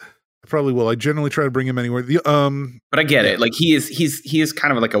will. I generally try to bring him anywhere. But I get it. Like he is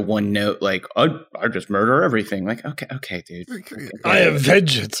kind of like a one note. Like I just murder everything. Like okay, dude. Okay. I am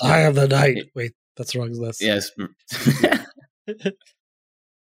vengeance. I am the night. Wait, that's wrong. Yes.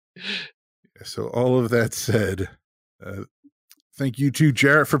 So all of that said, thank you to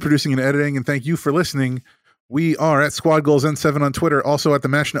Jarrett for producing and editing, and thank you for listening. We are at Squad Goals N7 on Twitter, also at the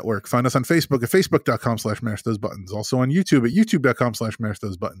MASH Network. Find us on Facebook at facebook.com/mashthosebuttons. Also on YouTube at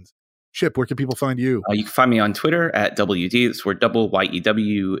youtube.com/mashthosebuttons. Chip, where can people find you? You can find me on Twitter at WD. That's word double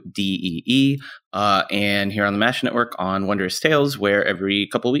YEWDEE. And here on the MASH Network on Wondrous Tales, where every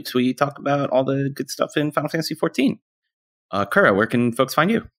couple of weeks we talk about all the good stuff in Final Fantasy XIV. Kura, where can folks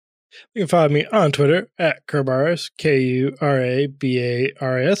find you? You can find me on Twitter at Kurabaras,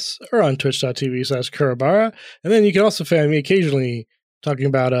 KURABARS, or on twitch.tv/Kurabara. And then you can also find me occasionally talking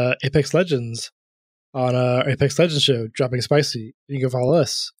about Apex Legends on our Apex Legends show, Dropping Spicy. You can follow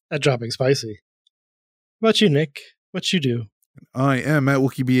us at Dropping Spicy. What about you, Nick? What you do? I am at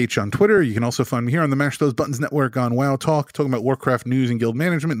WookieBH on Twitter. You can also find me here on the Mash Those Buttons Network on WoW Talk, talking about Warcraft news and guild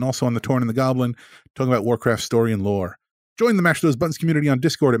management, and also on the Torn and the Goblin, talking about Warcraft story and lore. Join the Mash Those Buttons community on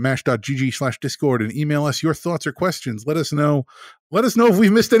Discord at mash.gg/Discord and email us your thoughts or questions. Let us know if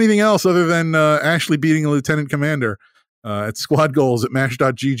we've missed anything else other than Ashley beating a lieutenant commander at squad goals at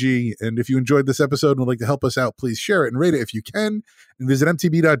mash.gg. And if you enjoyed this episode and would like to help us out, please share it and rate it if you can. And visit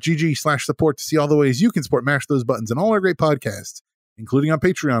mtb.gg/support to see all the ways you can support Mash Those Buttons and all our great podcasts, including on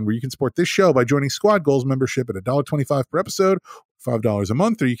Patreon, where you can support this show by joining Squad Goals membership at $1.25 per episode, $5 a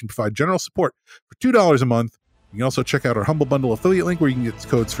month, or you can provide general support for $2 a month. You can also check out our Humble Bundle affiliate link where you can get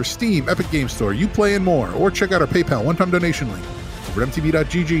codes for Steam, Epic Game Store, Uplay, and more. Or check out our PayPal one-time donation link over at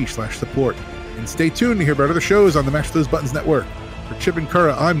mtb.gg/support. And stay tuned to hear about other shows on the Mash Those Buttons Network. For Chip and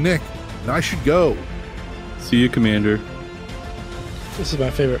Kura, I'm Nick, and I should go. See you, Commander. This is my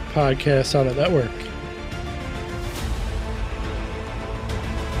favorite podcast on the network.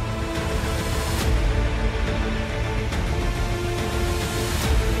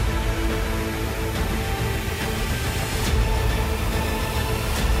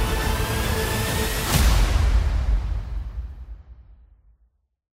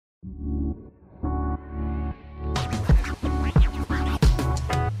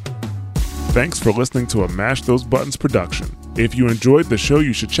 Thanks for listening to a Mash Those Buttons production. If you enjoyed the show,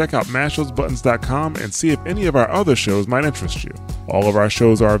 you should check out mashthosebuttons.com and see if any of our other shows might interest you. All of our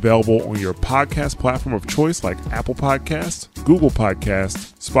shows are available on your podcast platform of choice like Apple Podcasts, Google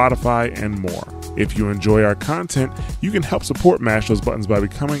Podcasts, Spotify, and more. If you enjoy our content, you can help support Mash Those Buttons by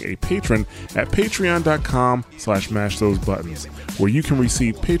becoming a patron at patreon.com/mashthosebuttons, where you can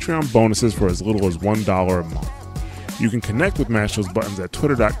receive Patreon bonuses for as little as $1 a month. You can connect with Mash Those Buttons at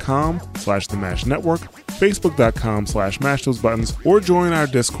twitter.com/The Mash Network, facebook.com/Mash Those Buttons, or join our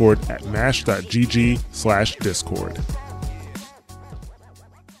Discord at mash.gg/Discord.